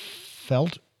 I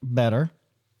felt better.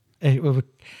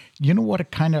 You know what?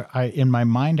 In my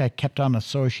mind, I kept on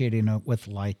associating it with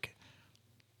like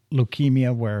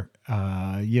leukemia, where,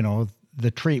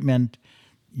 the treatment,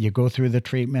 you go through the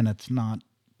treatment, it's not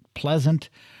pleasant,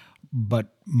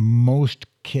 but most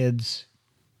kids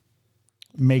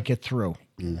make it through.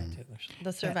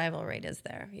 The survival rate is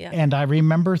there. Yeah. And I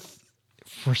remember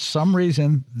for some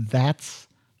reason,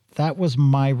 that was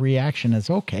my reaction is,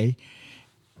 okay,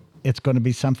 it's going to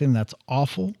be something that's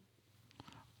awful,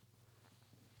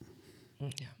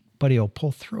 but he'll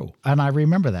pull through. And I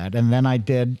remember that. And then I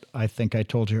think I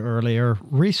told you earlier,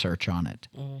 research on it.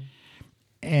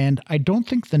 And I don't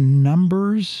think the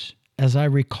numbers, as I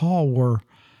recall,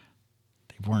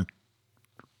 weren't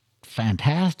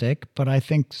fantastic, but I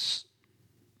think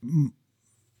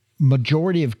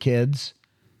majority of kids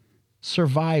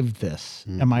survived this.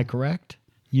 Am I correct?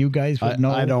 You guys would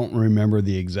know. I don't remember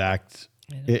the exact.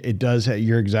 It does.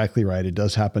 You're exactly right. It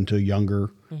does happen to a younger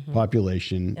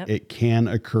population. Yep. It can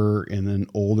occur in an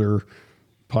older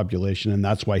population, and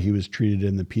that's why he was treated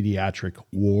in the pediatric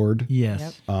ward.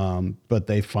 Yes. But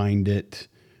they find it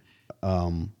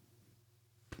And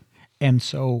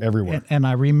so everywhere. And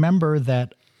I remember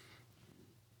that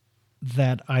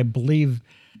I believe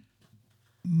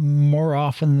more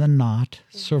often than not,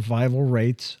 survival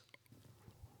rates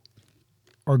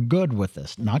are good with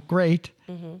this. Not great,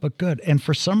 but good. And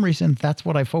for some reason, that's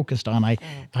what I focused on. I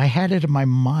had it in my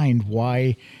mind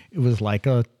why it was like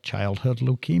a childhood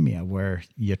leukemia where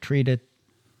you treat it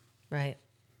Right.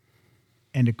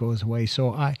 and it goes away.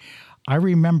 So I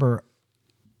remember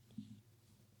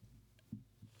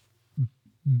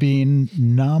being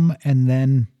numb and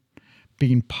then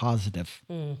being positive.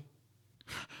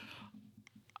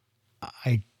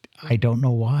 I don't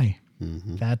know why.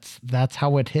 That's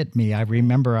how it hit me. I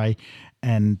remember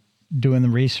and doing the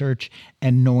research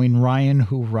and knowing Ryan,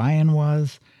 who Ryan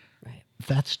was. Right.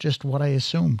 That's just what I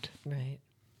assumed. Right.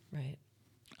 Right.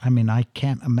 I mean, I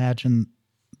can't imagine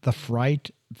the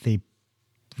fright,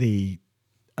 the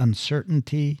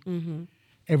uncertainty,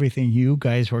 everything you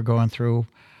guys were going through,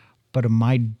 but in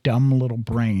my dumb little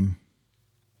brain,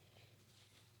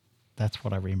 that's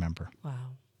what I remember. Wow.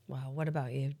 Wow. What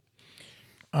about you?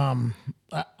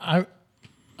 I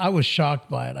was shocked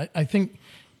by it. I think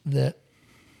that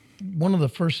one of the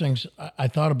first things I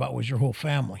thought about was your whole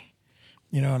family,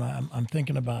 and I'm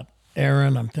thinking about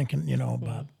Aaron. I'm thinking,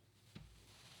 about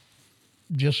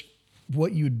just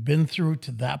what you'd been through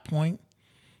to that point,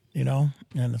 and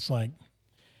it's like,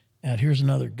 and here's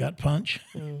another gut punch.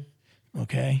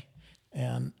 Okay.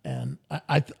 And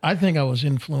I think I was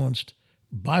influenced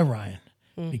by Ryan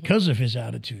because of his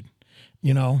attitude.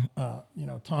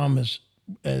 Tom is,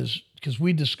 because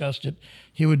we discussed it,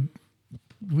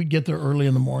 we'd get there early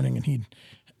in the morning and he'd,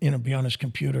 be on his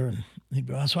computer and he'd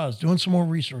be, so I was doing some more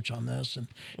research on this.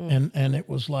 And it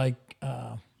was like,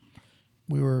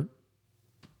 we were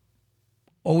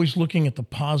always looking at the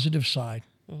positive side.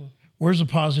 Where's the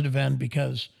positive end?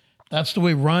 Because that's the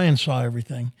way Ryan saw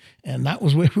everything. And that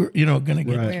was where we were, going to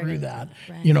get through that,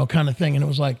 kind of thing. And it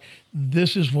was like,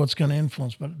 this is what's going to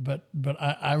influence. But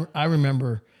I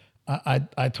remember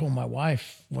I told my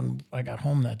wife when I got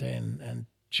home that day and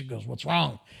she goes, what's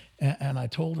wrong? And I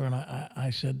told her, and I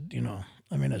said,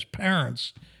 as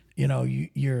parents,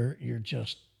 you're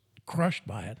just crushed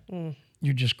by it.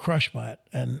 You're just crushed by it.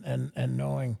 And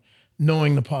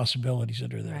knowing the possibilities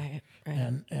that are there. Right.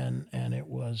 And it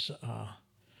was,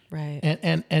 Right.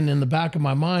 And in the back of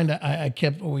my mind, I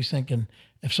kept always thinking,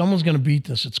 if someone's going to beat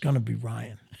this, it's going to be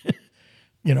Ryan.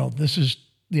 This is,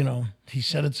 he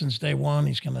said it since day one.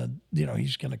 He's going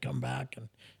to come back and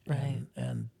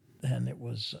it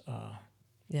was,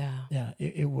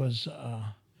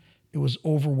 it was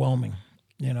overwhelming,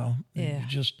 Yeah.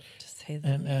 just say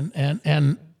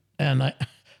that. and I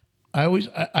always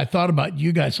thought about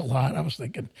you guys a lot. I was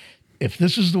thinking, if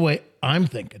this is the way I'm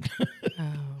thinking,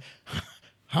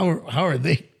 how are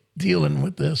they dealing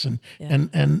with this? And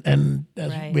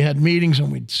as we had meetings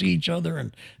and we'd see each other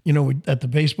and we'd at the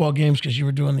baseball games because you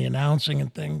were doing the announcing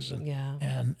and things and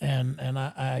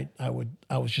I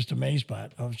was just amazed by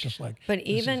it. I was just like, but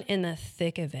even in the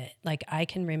thick of it, like I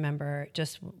can remember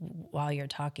just while you're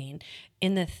talking,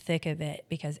 in the thick of it,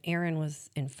 because Aaron was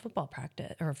in football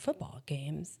practice or football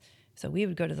games. So we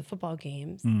would go to the football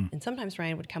games and sometimes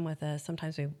Ryan would come with us.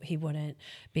 Sometimes he wouldn't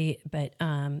be, but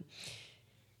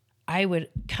I would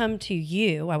come to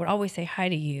you. I would always say hi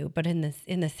to you, but in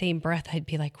the same breath, I'd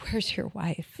be like, "Where's your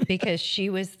wife?" Because she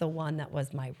was the one that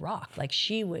was my rock. Like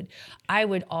I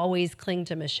would always cling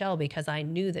to Michelle because I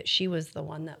knew that she was the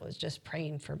one that was just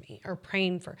praying for me, or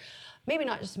praying for, maybe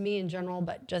not just me in general,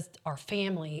 but just our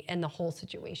family and the whole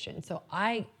situation. So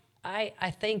I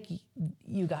thank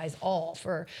you guys all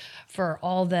for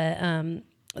all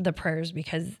the prayers,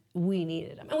 because we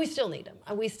needed them, and we still need them.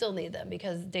 We still need them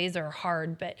because days are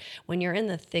hard. But when you're in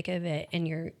the thick of it and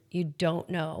you don't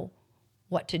know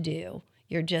what to do,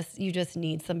 you just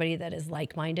need somebody that is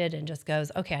like-minded and just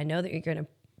goes, okay, I know that you're going to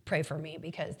pray for me,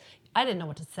 because I didn't know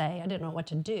what to say. I didn't know what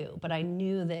to do, but I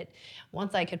knew that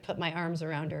once I could put my arms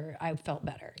around her, I felt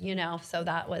better, So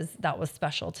that was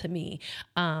special to me.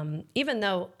 Even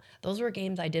though those were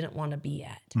games I didn't want to be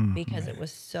at, because it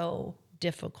was so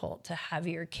difficult to have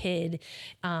your kid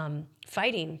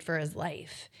fighting for his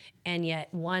life, and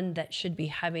yet one that should be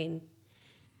having,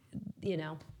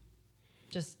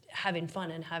 just having fun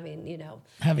and having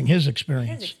his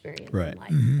experience. Right. in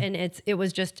life. And it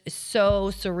was just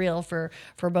so surreal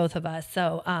for both of us.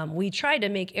 So we tried to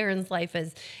make Aaron's life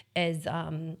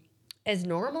as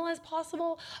normal as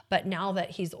possible. But now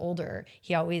that he's older,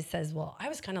 he always says, well, I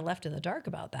was kind of left in the dark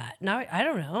about that. Now, I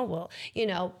don't know. Well,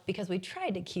 because we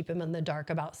tried to keep him in the dark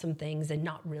about some things and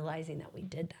not realizing that we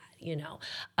did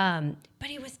that, but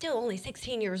he was still only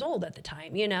 16 years old at the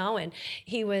time, and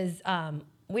he was,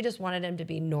 we just wanted him to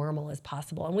be normal as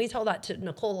possible. And we told that to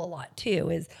Nicole a lot too,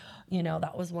 is,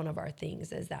 that was one of our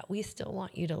things, is that we still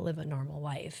want you to live a normal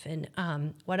life.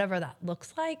 And whatever that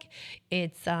looks like,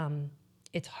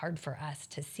 it's hard for us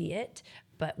to see it,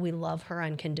 but we love her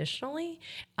unconditionally,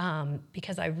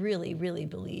 because I really, really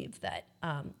believe that,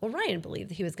 Ryan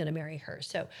believed that he was going to marry her.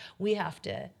 So we have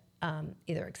to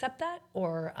either accept that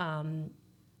or, and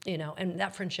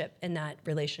that friendship and that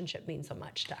relationship means so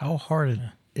much to us. How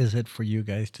hard is it for you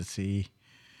guys to see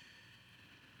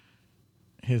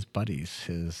his buddies,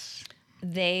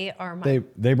 They are my...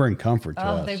 They bring comfort to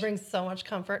us. They bring so much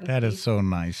comfort. And That peace. is so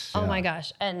nice. Oh my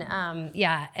gosh. And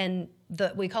and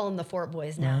we call them the Fort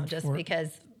Boys now,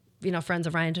 because, friends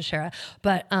of Ryan Teixeira.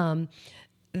 But when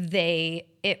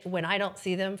I don't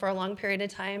see them for a long period of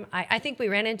time, I think we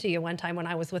ran into you one time when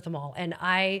I was with them all, and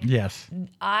I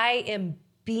am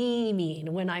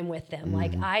beaming when I'm with them.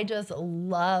 Like, I just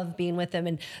love being with them.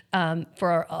 And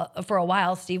for a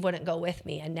while, Steve wouldn't go with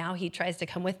me, and now he tries to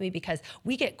come with me because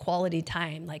we get quality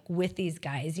time, like, with these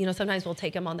guys. Sometimes we'll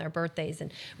take them on their birthdays,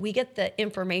 and we get the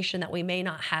information that we may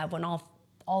not have when all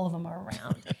of them are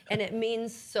around. And it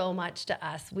means so much to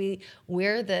us.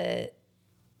 We're the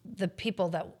people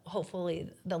that hopefully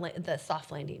the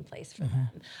soft landing place for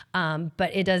them.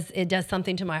 But it does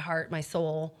something to my heart, my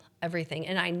soul, everything.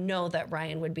 And I know that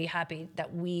Ryan would be happy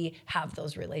that we have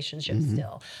those relationships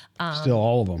still. Still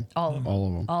all of them.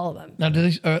 All of them. Now,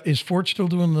 is Fort still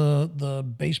doing the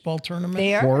baseball tournament?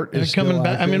 They are. Fort They're is coming still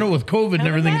back. I active. mean, with COVID and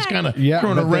everything, it's kind of throwing a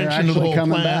but they're wrench into the actually whole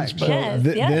coming plans. back. But So Yes,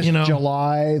 this yes.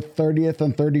 July 30th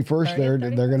and 31st,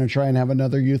 30th, they're going to try and have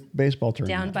another youth baseball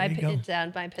tournament.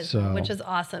 down by Pittsburgh, So- which is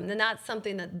awesome. And that's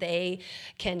something that they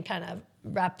can kind of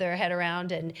wrap their head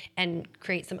around and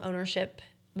create some ownership,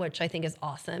 which I think is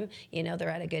awesome. They're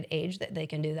at a good age that they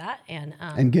can do that, and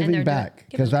giving they're back, giving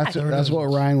because back. that's what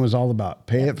Ryan was all about.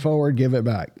 Pay it forward, give it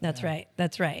back. That's right.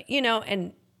 That's right.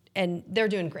 And they're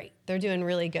doing great. They're doing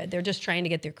really good. They're just trying to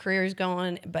get their careers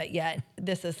going, but yet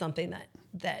this is something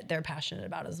that they're passionate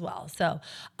about as well. So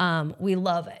we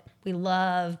love it. We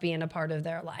love being a part of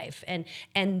their life,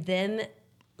 and them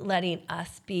letting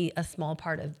us be a small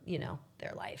part of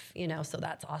their life, so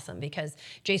that's awesome, because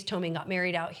Jace Toming got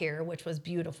married out here, which was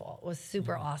beautiful. It was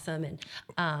super awesome.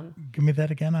 And Give me that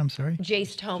again. I'm sorry.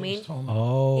 Jace Toming,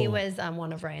 Oh. he was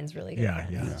one of Ryan's really good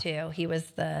friends too. He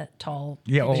was the tall.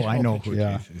 Yeah. Oh, I know who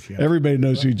Yeah. Jace is. Yeah. Everybody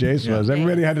knows who Jace was.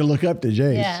 Everybody had to look up to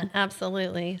Jace. Yeah,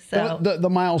 absolutely. So The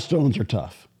milestones are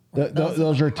tough.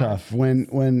 Those are tough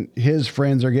when his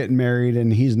friends are getting married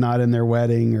and he's not in their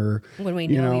wedding, or when we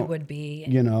know he would be.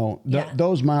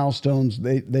 Those milestones,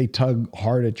 they tug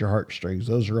hard at your heartstrings.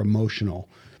 Those are emotional,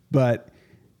 but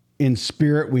in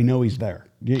spirit we know he's there.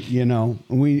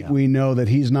 We know that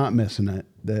he's not missing it.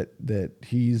 That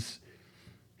he's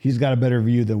got a better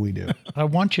view than we do. I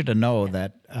want you to know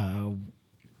that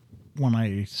when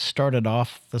I started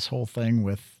off this whole thing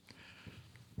with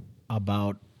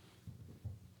about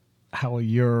how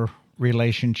your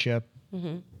relationship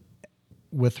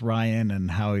with Ryan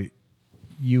and how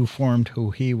you formed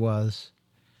who he was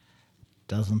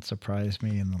doesn't surprise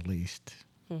me in the least.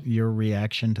 Your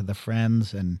reaction to the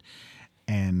friends and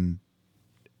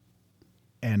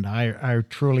I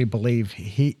truly believe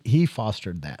he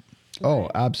fostered that. Oh,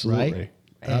 absolutely. right?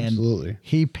 Absolutely. And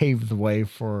he paved the way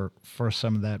for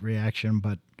some of that reaction,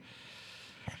 but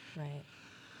Right.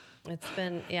 It's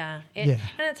been, yeah. Yeah. And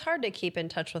it's hard to keep in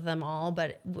touch with them all,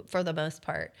 but for the most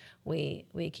part, we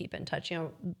keep in touch. You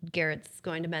know, Garrett's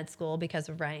going to med school because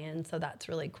of Ryan, so that's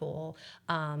really cool.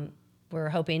 We're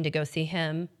hoping to go see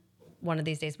him one of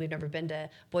these days. We've never been to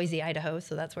Boise, Idaho,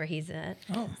 so that's where he's at.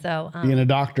 Oh. So Being a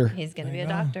doctor. he's going to be a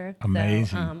doctor. Amazing.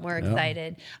 So we're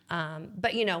excited.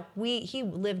 But you know, he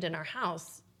lived in our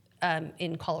house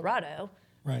in Colorado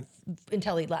Right.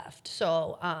 until he left.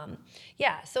 So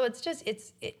yeah, so it's just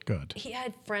Good. He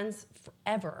had friends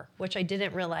forever, which I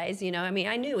didn't realize. You know, I mean,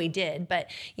 I knew he did, but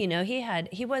you know, he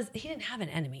didn't have an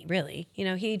enemy really. You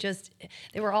know,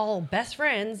 they were all best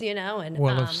friends. You know, and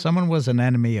well, if someone was an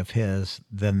enemy of his,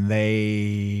 then they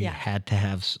Yeah. had to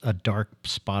have a dark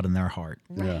spot in their heart.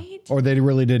 right. Or they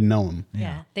really didn't know him.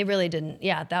 Yeah, they really didn't.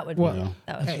 Yeah, that would.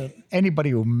 That would.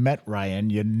 Anybody who met Ryan,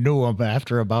 you knew him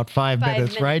after about 5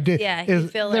 minutes, right? minutes, yeah, you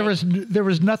feel there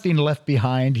was nothing left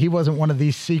behind. He wasn't one of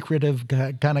these secretive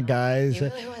kind of guys. he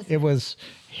really wasn't. It was,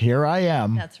 here I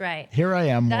am. That's right. Here I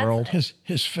am, That's- world.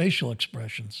 His facial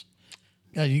expressions.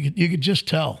 Yeah, you could just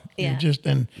tell. Yeah.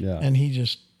 And he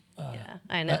just. Yeah,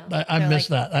 I know. I They're miss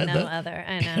like that. No other.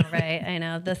 I know, right? I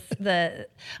know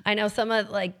I know some of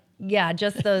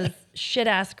just those shit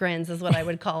ass grins is what I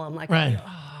would call them. Like, Right.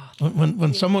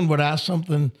 When someone would ask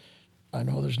something, I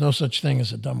know there's no such thing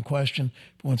as a dumb question,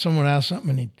 but when someone asks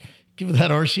something and he'd give you that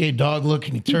RCA dog look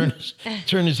and he'd turn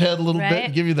his head a little bit Right?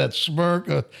 and give you that smirk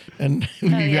and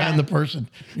you're yeah. behind the person,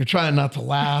 you're trying not to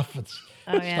laugh.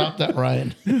 yeah. Stop that,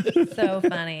 Ryan. so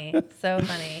funny, so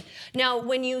funny. Now,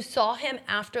 when you saw him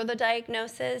after the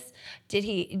diagnosis, did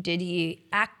he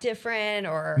act different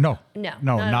or No, no,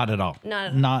 not at all.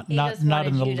 Not He just not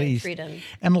in wanted the you to least. treat him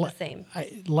And the same.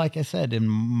 like I said, in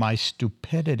my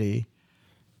stupidity,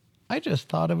 I just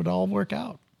thought it would all work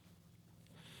out.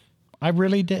 I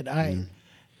really did.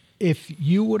 If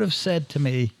you would have said to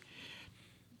me,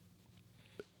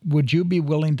 would you be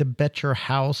willing to bet your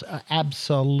house?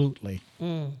 Absolutely.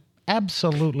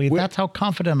 Absolutely. That's how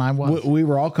confident I was. We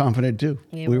were all confident too.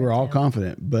 We We were were all too.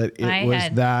 confident, but it I was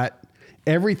had- that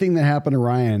everything that happened to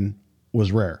Ryan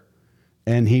was rare.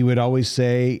 And he would always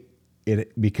say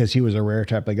it because he was a rare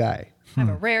type of guy. I'm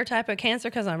a rare type of cancer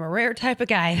because I'm a rare type of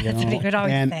guy. That's what he would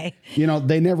always And, say. you know,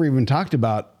 they never even talked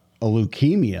about a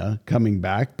leukemia coming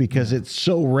back because it's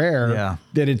so rare Yeah.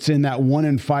 that it's in that 1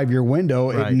 in 5 year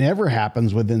window. Right. It never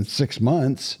happens within 6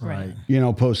 months, Right. you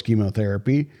know, post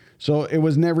chemotherapy. So it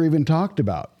was never even talked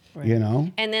about, you know?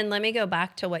 And then let me go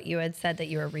back to what you had said that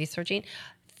you were researching.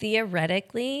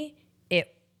 Theoretically,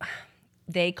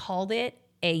 they called it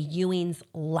a Ewing's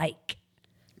like.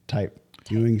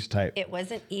 Ewing's type. It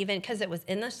wasn't even because it was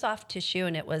in the soft tissue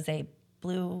and it was a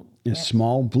blue. A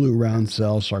small blue round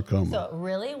cell sarcoma. So it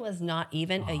really was not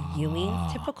even a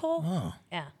Ewing's typical.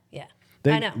 Yeah, yeah.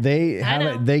 They I know. they I have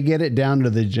know. it. They get it down to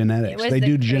the genetics. It was They the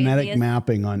do genetic craziest-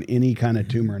 mapping on any kind of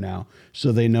tumor now,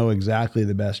 so they know exactly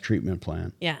the best treatment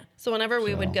plan. Yeah. So whenever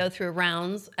we would go through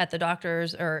rounds at the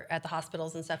doctors or at the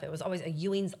hospitals and stuff, it was always a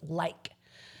Ewing's like.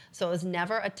 So it was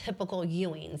never a typical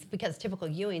Ewing's because typical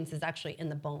Ewing's is actually in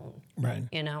the bone. Right.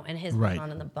 You know, and his Right. was not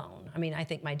in the bone. I mean, I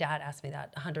think my dad asked me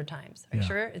that 100 times. Are you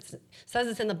sure? It says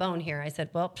it's in the bone here. I said,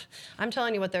 well, I'm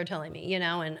telling you what they're telling me, you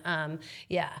know, and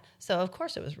yeah. So of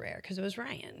course it was rare because it was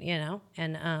Ryan, you know,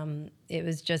 and it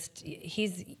was just,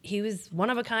 he was one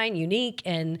of a kind, unique,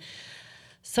 and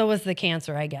so was the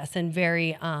cancer, I guess, and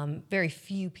very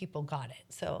few people got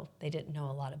it, so they didn't know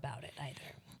a lot about it either.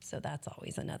 So that's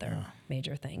always another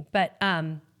major thing. But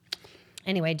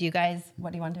anyway,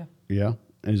 what do you want to do? Yeah.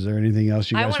 Is there anything else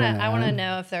you guys want to add? I want to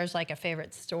know if there's like a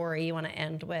favorite story you want to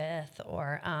end with,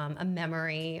 or a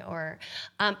memory, or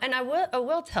and I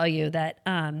will tell you that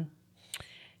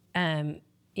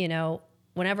you know,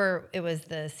 whenever it was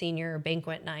the senior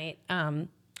banquet night,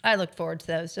 I looked forward to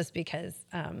those just because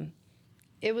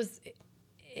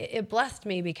it blessed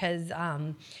me because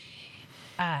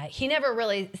he never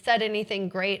really said anything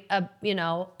great. You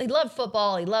know, he loved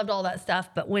football, he loved all that stuff.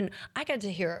 But when I got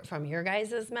to hear it from your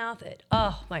guys' mouth,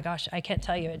 oh my gosh, I can't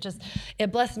tell you.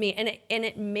 It blessed me, and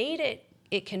it made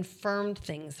it confirmed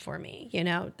things for me. You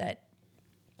know that.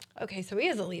 Okay, so he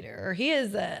is a leader, or he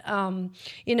is a,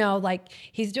 you know, like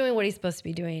he's doing what he's supposed to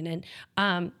be doing,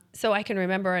 and so I can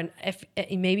remember, and if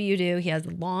maybe you do, he has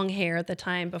long hair at the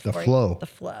time before The flow. the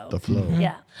flow, Mm-hmm.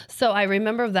 yeah. So I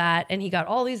remember that, and he got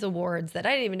all these awards that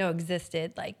I didn't even know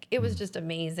existed. Like it was just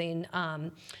amazing.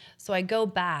 So I go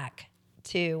back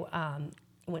to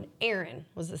when Aaron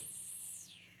was a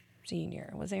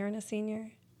senior. Was Aaron a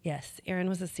senior? Yes, Aaron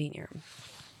was a senior,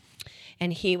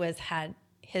 and he had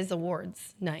his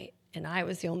awards night, and I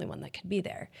was the only one that could be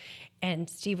there. And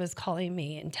Steve was calling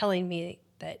me and telling me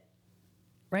that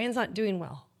Ryan's not doing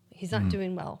well. He's not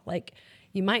doing well. Like,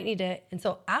 you might need to. And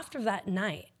so after that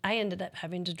night, I ended up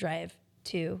having to drive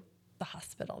to the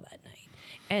hospital that night.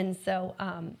 And so,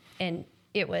 and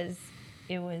it was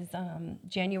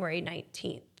January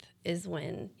 19th is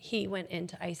when he went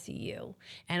into ICU,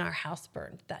 and our house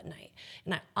burned that night.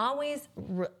 And I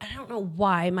don't know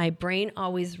why my brain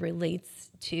always relates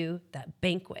to that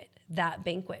banquet,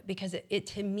 because it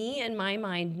to me, in my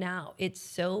mind now, it's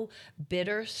so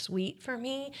bittersweet for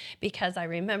me, because I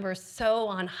remember so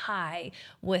on high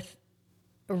with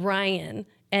Ryan,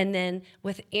 and then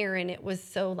with Aaron, it was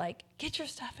so like, get your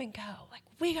stuff and go. Like,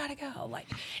 we gotta go. Like,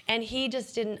 and he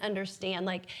just didn't understand.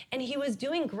 Like, and he was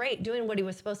doing great, doing what he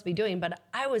was supposed to be doing, but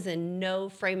I was in no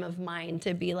frame of mind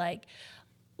to be like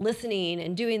listening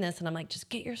and doing this. And I'm like, just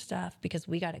get your stuff, because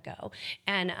we gotta go.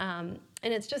 And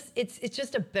it's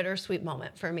just a bittersweet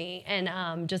moment for me.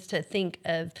 And just to think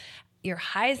of your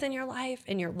highs in your life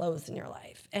and your lows in your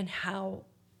life, and how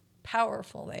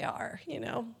powerful they are, you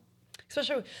know.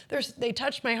 Especially, they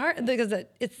touch my heart because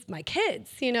it's my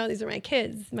kids. You know, these are my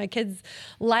kids'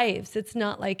 lives. It's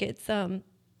not like it's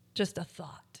just a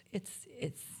thought.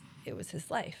 It was his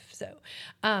life. So,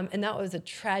 and that was a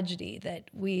tragedy that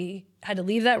we had to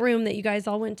leave that room that you guys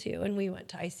all went to, and we went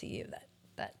to ICU.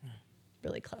 That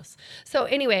really close. So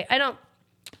anyway,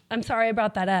 I'm sorry I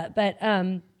brought that up, but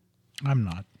I'm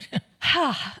not.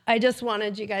 I just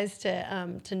wanted you guys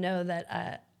to know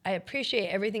that. I appreciate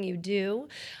everything you do.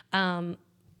 I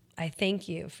thank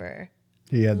you for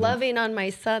loving on my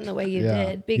son the way you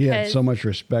did, because he had so much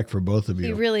respect for both of you.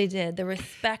 He really did. The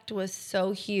respect was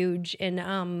so huge,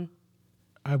 and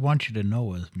I want you to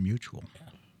know it was mutual.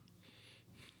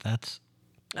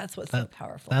 That's what's so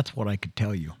powerful. That's what I could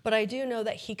tell you. But I do know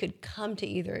that he could come to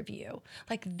either of you.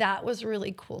 Like, that was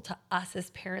really cool to us as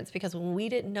parents, because when we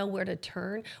didn't know where to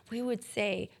turn, we would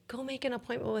say, go make an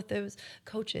appointment with those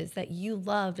coaches that you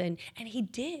loved. And he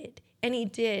did. And he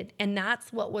did. And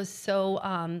that's what was so,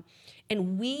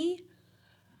 and we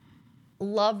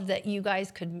loved that you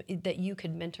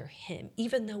could mentor him,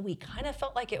 even though we kind of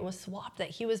felt like it was swapped, that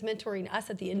he was mentoring us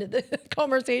at the end of the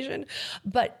conversation.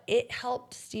 But it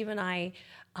helped Steve and I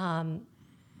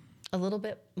a little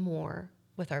bit more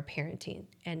with our parenting.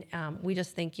 And we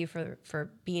just thank you for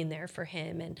being there for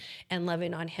him and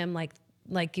loving on him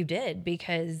like you did,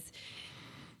 because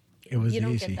it was you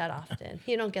don't easy. get that often.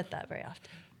 You don't get that very often.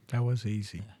 That was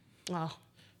easy. Well,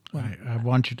 I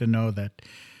want you to know that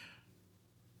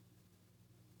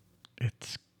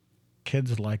it's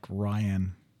kids like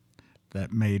Ryan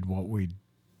that made what we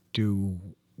do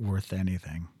worth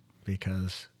anything,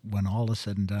 because when all is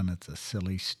said and done, it's a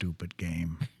silly, stupid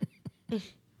game.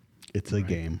 It's a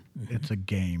game. It's a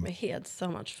game. he had so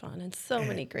much fun and so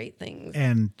many great things.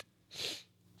 And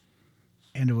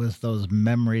it was those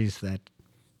memories that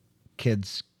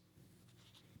kids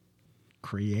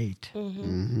create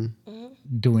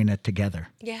doing it together.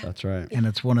 Yeah. That's right. And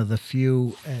it's one of the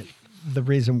few, the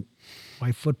reason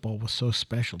why football was so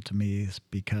special to me is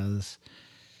because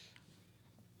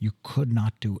you could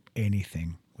not do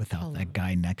anything without that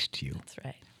guy next to you. That's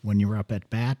right. When you're up at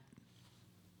bat,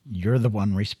 you're the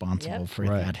one responsible Yep. for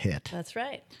Right. that hit, That's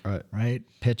right. Right. right?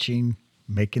 Pitching,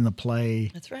 making the play,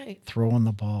 That's right. throwing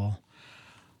the ball.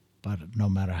 But no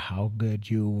matter how good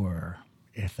you were,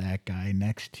 if that guy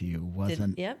next to you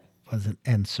wasn't,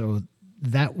 and so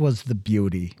that was the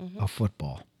beauty of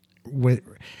football.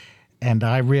 And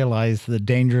I realize the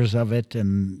dangers of it,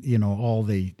 and all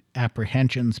the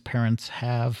apprehensions parents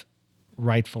have,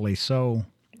 rightfully so.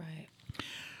 Right.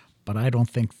 But I don't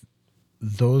think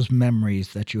those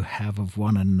memories that you have of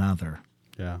one another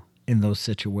Yeah. in those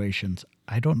situations,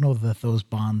 I don't know that those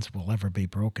bonds will ever be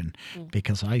broken,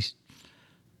 because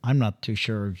I'm not too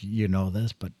sure if you know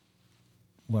this, but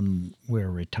when we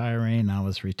were retiring, I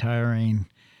was retiring,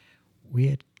 we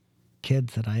had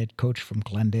kids that I had coached from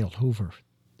Glendale Hoover.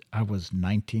 I was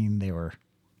 19, they were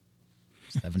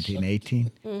 17,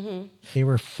 18. They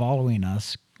were following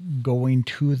us, going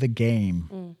to the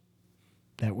game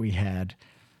that we had.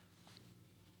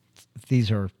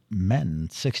 These are men,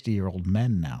 60-year-old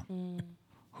men now,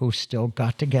 who still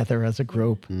got together as a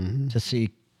group to see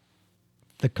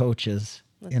the coaches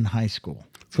in high school.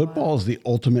 Football is the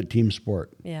ultimate team sport,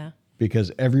 Yeah.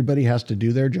 because everybody has to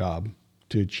do their job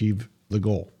to achieve the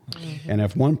goal. And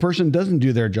if one person doesn't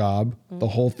do their job, the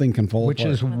whole thing can fall Which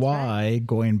apart. is why,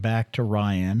 going back to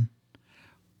Ryan,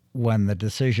 when the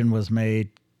decision was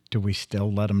made, do we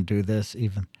still let him do this?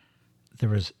 Even there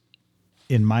was,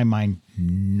 in my mind,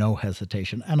 no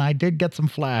hesitation. And I did get some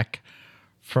flack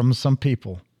from some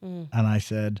people And I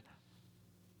said,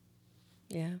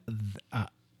 Yeah.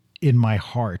 in my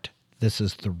heart, this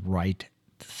is the right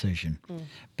decision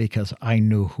because I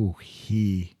knew who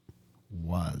he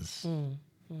was.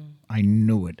 I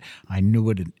knew it. I knew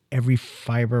it in every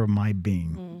fiber of my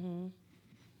being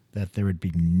that there would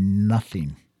be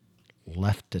nothing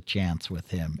left to chance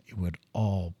with him. It would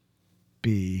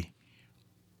be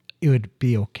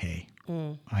okay.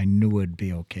 I knew it would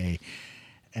be okay.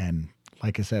 And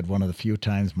like I said, one of the few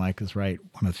times Mike is right,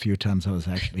 one of the few times I was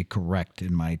actually correct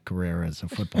in my career as a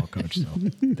football coach. So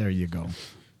there you go.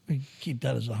 We keep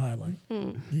that as a highlight.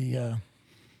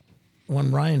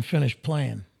 When Ryan finished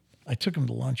playing, I took him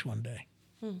to lunch one day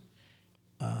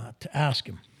to ask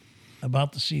him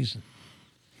about the season.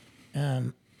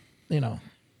 And,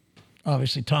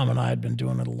 obviously Tom and I had been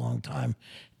doing it a long time.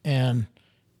 And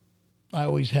I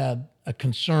always had a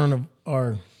concern of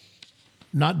our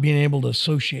not being able to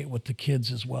associate with the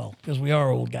kids as well, because we are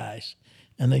old guys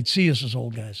and they'd see us as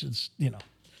old guys. It's,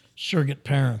 surrogate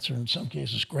parents or in some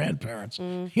cases grandparents,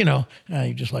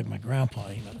 you're just like my grandpa,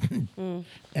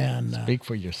 and Speak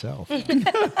for yourself.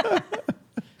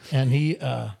 and he,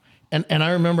 and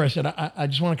I remember I said, I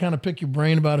just want to kind of pick your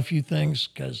brain about a few things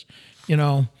because,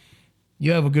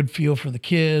 you have a good feel for the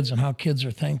kids and how kids are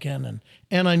thinking.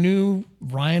 And I knew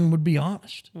Ryan would be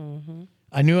honest.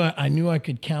 I knew I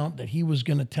could count that he was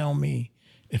going to tell me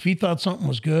if he thought something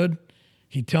was good,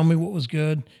 he'd tell me what was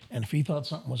good. And if he thought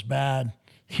something was bad,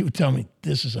 he would tell me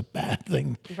this is a bad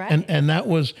thing. Right. And that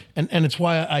was, and it's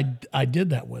why I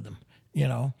did that with him,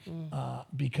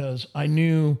 because I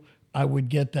knew I would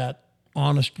get that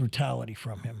honest brutality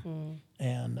from him.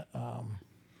 And,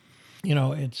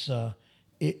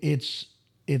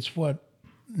 it's what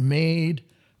made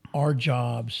our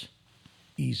jobs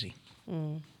easy.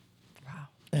 Wow.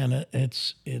 And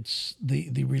it's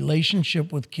the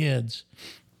relationship with kids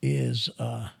is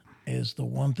the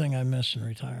one thing I miss in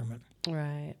retirement.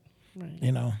 Right. Right.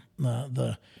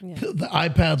 The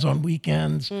iPads on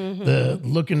weekends, the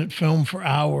looking at film for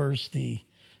hours, the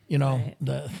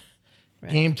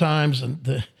game times and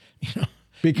the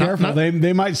Be careful.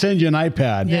 They might send you an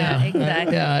iPad. Yeah,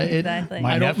 exactly. Exactly.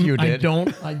 My nephew did.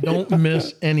 I don't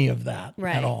miss any of that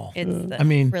Right. at all. It's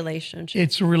the relationship.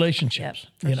 It's relationships.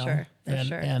 Yep, for sure. For and,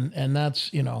 sure. and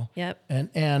that's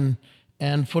Yep.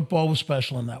 and football was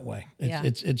special in that way.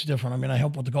 It's different. I mean, I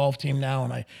help with the golf team now,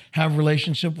 and I have a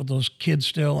relationship with those kids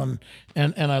still,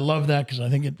 and I love that because I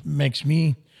think it makes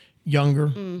me younger,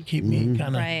 keep me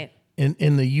kind of Right.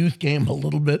 in the youth game a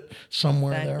little bit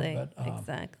somewhere there. But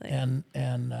Exactly. and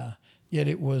yet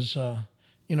it was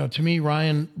to me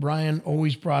Ryan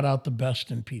always brought out the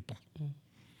best in people.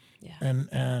 Yeah.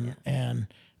 And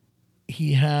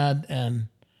he had an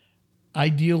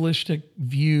idealistic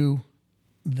view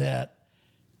that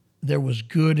there was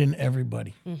good in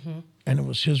everybody, and it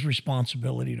was his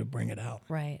responsibility to bring it out.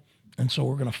 Right. And so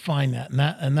we're going to find that,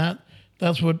 and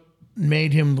that's what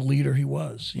made him the leader he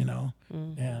was,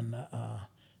 and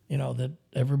that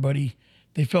everybody,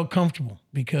 they felt comfortable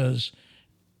because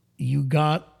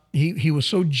he was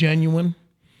so genuine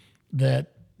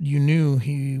that you knew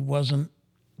he wasn't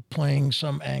playing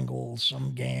some angle,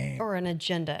 some game, Or an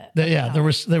agenda. there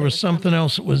was something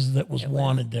else that was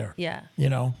wanted there. Yeah.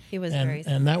 He was and, very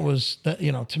and that was that.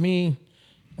 To me,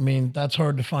 I mean, that's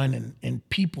hard to find in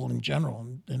people in general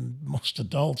and most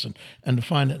adults, and to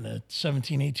find it in a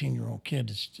 17, 18-year-old kid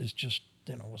is just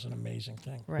was an amazing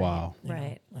thing. Right. Wow.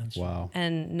 Right. Wow.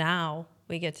 And now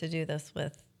we get to do this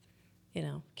with,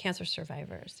 cancer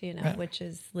survivors, Right. which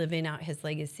is living out his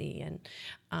legacy. And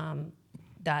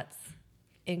that's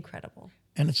incredible.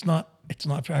 And it's not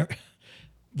fair.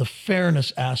 The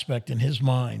fairness aspect in his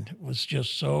mind was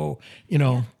just so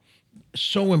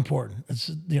so important. It's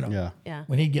Yeah.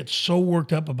 when he gets so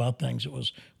worked up about things, it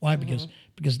was why because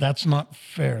that's not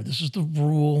fair. This is the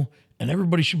rule, and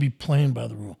everybody should be playing by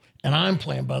the rule, and I'm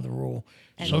playing by the rule.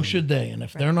 So should they. And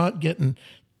if they're not getting,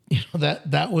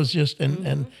 that was just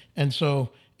and so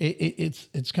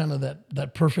it's kind of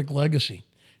that perfect legacy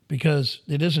because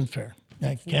it isn't fair.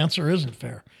 Cancer isn't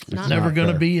fair. It's not. never Not going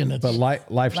to fair. be, and it's But life's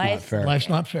not Life's- fair. life's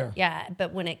not fair. Yeah.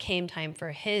 But when it came time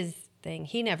for his thing,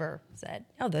 he never said,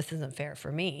 "Oh, this isn't fair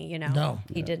for me." No.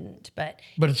 He didn't. But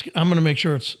But I'm going to make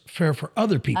sure it's fair for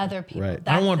other people. other people, Right. I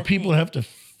that's don't want the people thing. to have to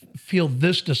feel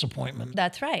this disappointment.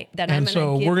 That's right. That And I'm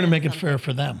so give we're going to them make it something. fair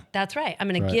for them. That's right. I'm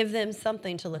going to Right. give them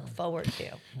something to look forward to.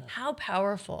 How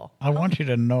powerful. I want you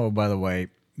to know, by the way,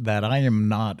 that I am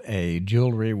not a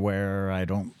jewelry wearer. I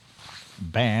don't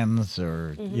bands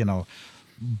or,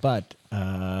 but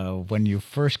when you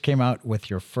first came out with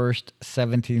your first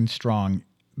 17 strong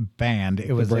band,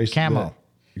 it was a bracelet. camo.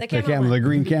 The The camo one. the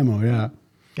green camo, yeah.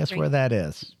 Guess where that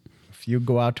is? If you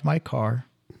go out to my car,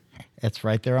 it's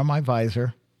right there on my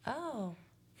visor. Oh,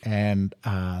 And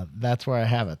that's where I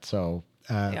have it. So,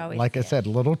 always like I see it. said,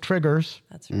 little triggers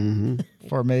that's right.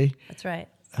 for me. That's right.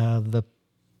 The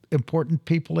important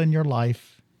people in your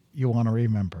life you want to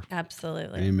remember.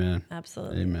 Absolutely. Amen.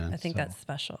 Absolutely. Amen. I think that's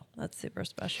special. That's super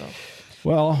special.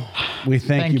 Well, we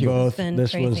thank you both. It's been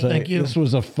This was crazy. Thank you. This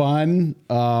was a fun,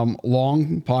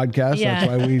 long podcast. Yeah. That's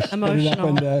why we split it up Emotional.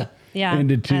 into I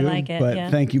two. like it, But yeah.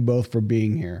 thank you both for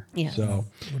being here. Yes. So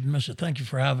Wouldn't miss it. Thank you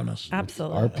for having us.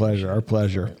 Absolutely. our pleasure. Our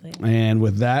pleasure. Absolutely. And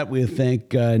with that, we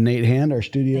thank Nate Hand, our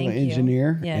studio Thank you.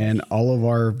 engineer, Yes. and all of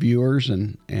our viewers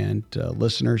and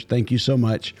listeners. Thank you so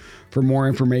much. For more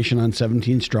information on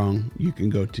 17 Strong, you can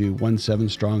go to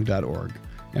 17strong.org.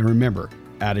 And remember,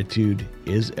 attitude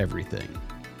is everything.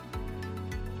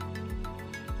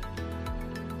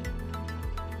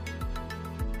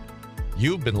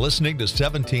 You've been listening to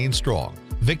 17 Strong.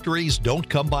 Victories don't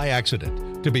come by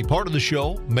accident. To be part of the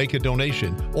show, make a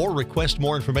donation, or request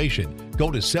more information,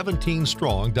 go to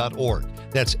 17strong.org.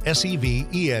 That's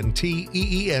SEVENTEEN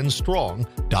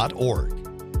strong.org.